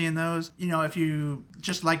 Definitely, if you're seeing those, if you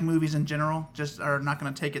just like movies in general, just are not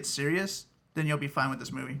going to take it serious, then you'll be fine with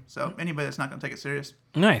this movie. So anybody that's not going to take it serious.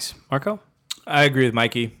 Nice, Marco. I agree with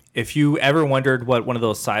Mikey. If you ever wondered what one of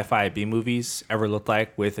those sci-fi B movies ever looked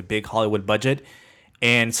like with a big Hollywood budget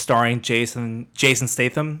and starring Jason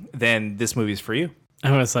Statham, then this movie's for you.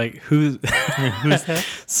 I was like, who's that?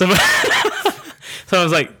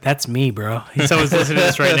 Someone's like, that's me, bro. Someone's listening to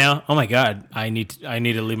this right now. Oh my god, I need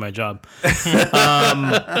to leave my job.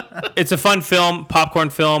 It's a fun film, popcorn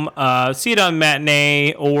film. See it on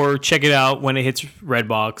matinee or check it out when it hits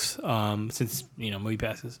Redbox. Since Movie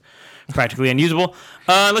Pass is practically unusable,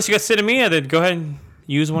 unless you got Cinemia, then go ahead and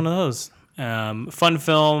use one of those. Fun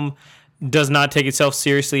film. Does not take itself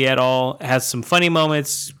seriously at all. It has some funny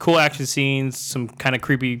moments, cool action scenes, some kind of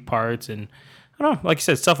creepy parts, and I don't know, like you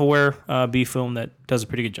said, self-aware B film that does a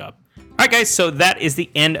pretty good job. All right, guys, so that is the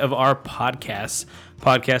end of our podcast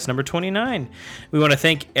number 29. We want to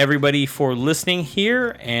thank everybody for listening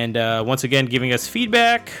here and once again giving us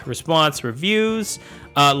feedback, response, reviews.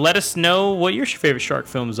 Let us know what your favorite shark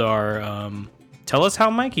films are. Tell us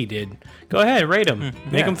how Mikey did. Go ahead, rate him.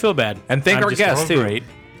 Make him feel bad. And thank I'm our just guests too. great.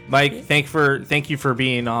 Mike, thank you for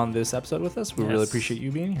being on this episode with us. We really appreciate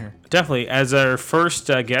you being here. Definitely. As our first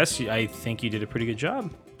guest, I think you did a pretty good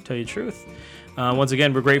job, to tell you the truth. Once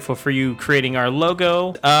again, we're grateful for you creating our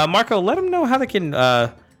logo. Marco, let them know how they can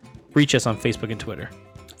reach us on Facebook and Twitter.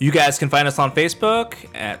 You guys can find us on Facebook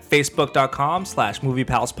at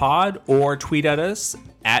facebook.com/moviepalspod or tweet at us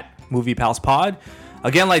at moviepalspod.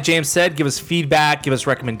 Again, like James said, give us feedback, give us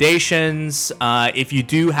recommendations. If you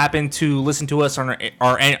do happen to listen to us on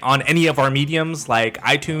any of our mediums like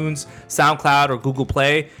iTunes, SoundCloud, or Google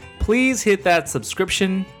Play, please hit that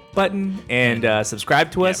subscription button and subscribe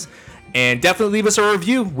to us. And definitely leave us a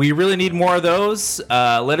review. We really need more of those.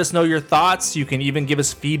 Let us know your thoughts. You can even give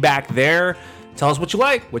us feedback there. Tell us what you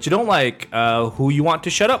like, what you don't like, who you want to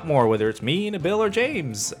shut up more, whether it's me, Nabil, or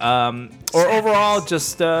James. Or overall,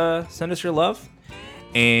 just send us your love.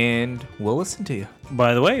 And we'll listen to you.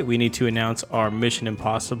 By the way, we need to announce our Mission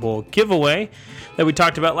Impossible giveaway that we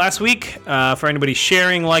talked about last week. For anybody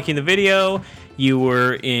sharing, liking the video, you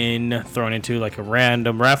were thrown into like a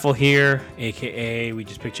random raffle here, aka we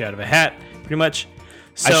just picked you out of a hat, pretty much.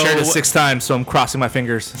 So, I shared it 6 times, so I'm crossing my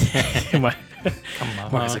fingers. Come on,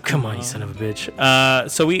 you son of a bitch.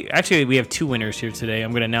 So we have 2 winners here today.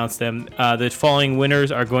 I'm going to announce them. The following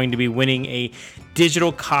winners are going to be winning a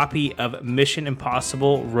digital copy of Mission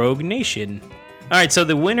Impossible Rogue Nation. All right, so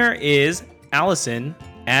the winner is Allison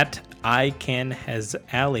at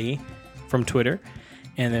ICanHasAlley from Twitter.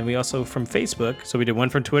 And then we also from Facebook. So we did one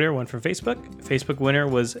from Twitter, one from Facebook. Facebook winner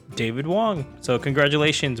was David Wong. So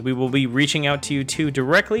congratulations. We will be reaching out to you too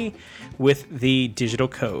directly with the digital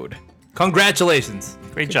code. Congratulations.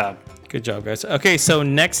 Great job. Good job, guys. Okay, so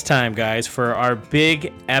next time, guys, for our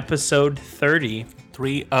big episode 30.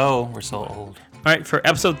 3-0. We're so old. All right, for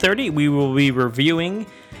episode 30, we will be reviewing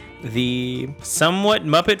the somewhat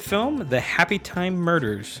Muppet film, The Happy Time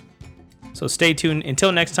Murders. So stay tuned.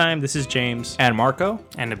 Until next time, this is James. And Marco.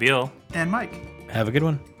 And Nabil. And Mike. Have a good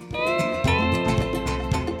one.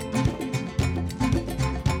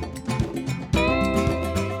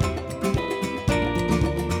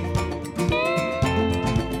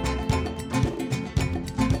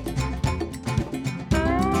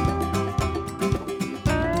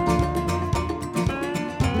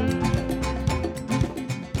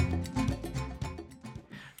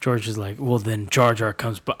 George is like, well, then Jar Jar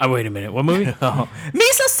comes. But wait a minute, what movie?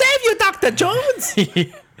 Misa save you, Dr. Jones.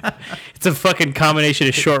 It's a fucking combination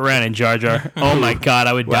of Short Round and Jar Jar. Oh my god,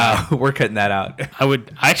 I would die. Wow, we're cutting that out. I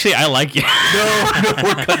would actually. I like it. No,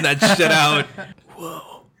 we're cutting that shit out.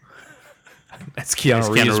 Whoa. That's Keanu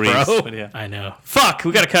Reeves, bro. But yeah. I know. Fuck,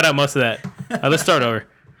 we gotta cut out most of that. Let's start over.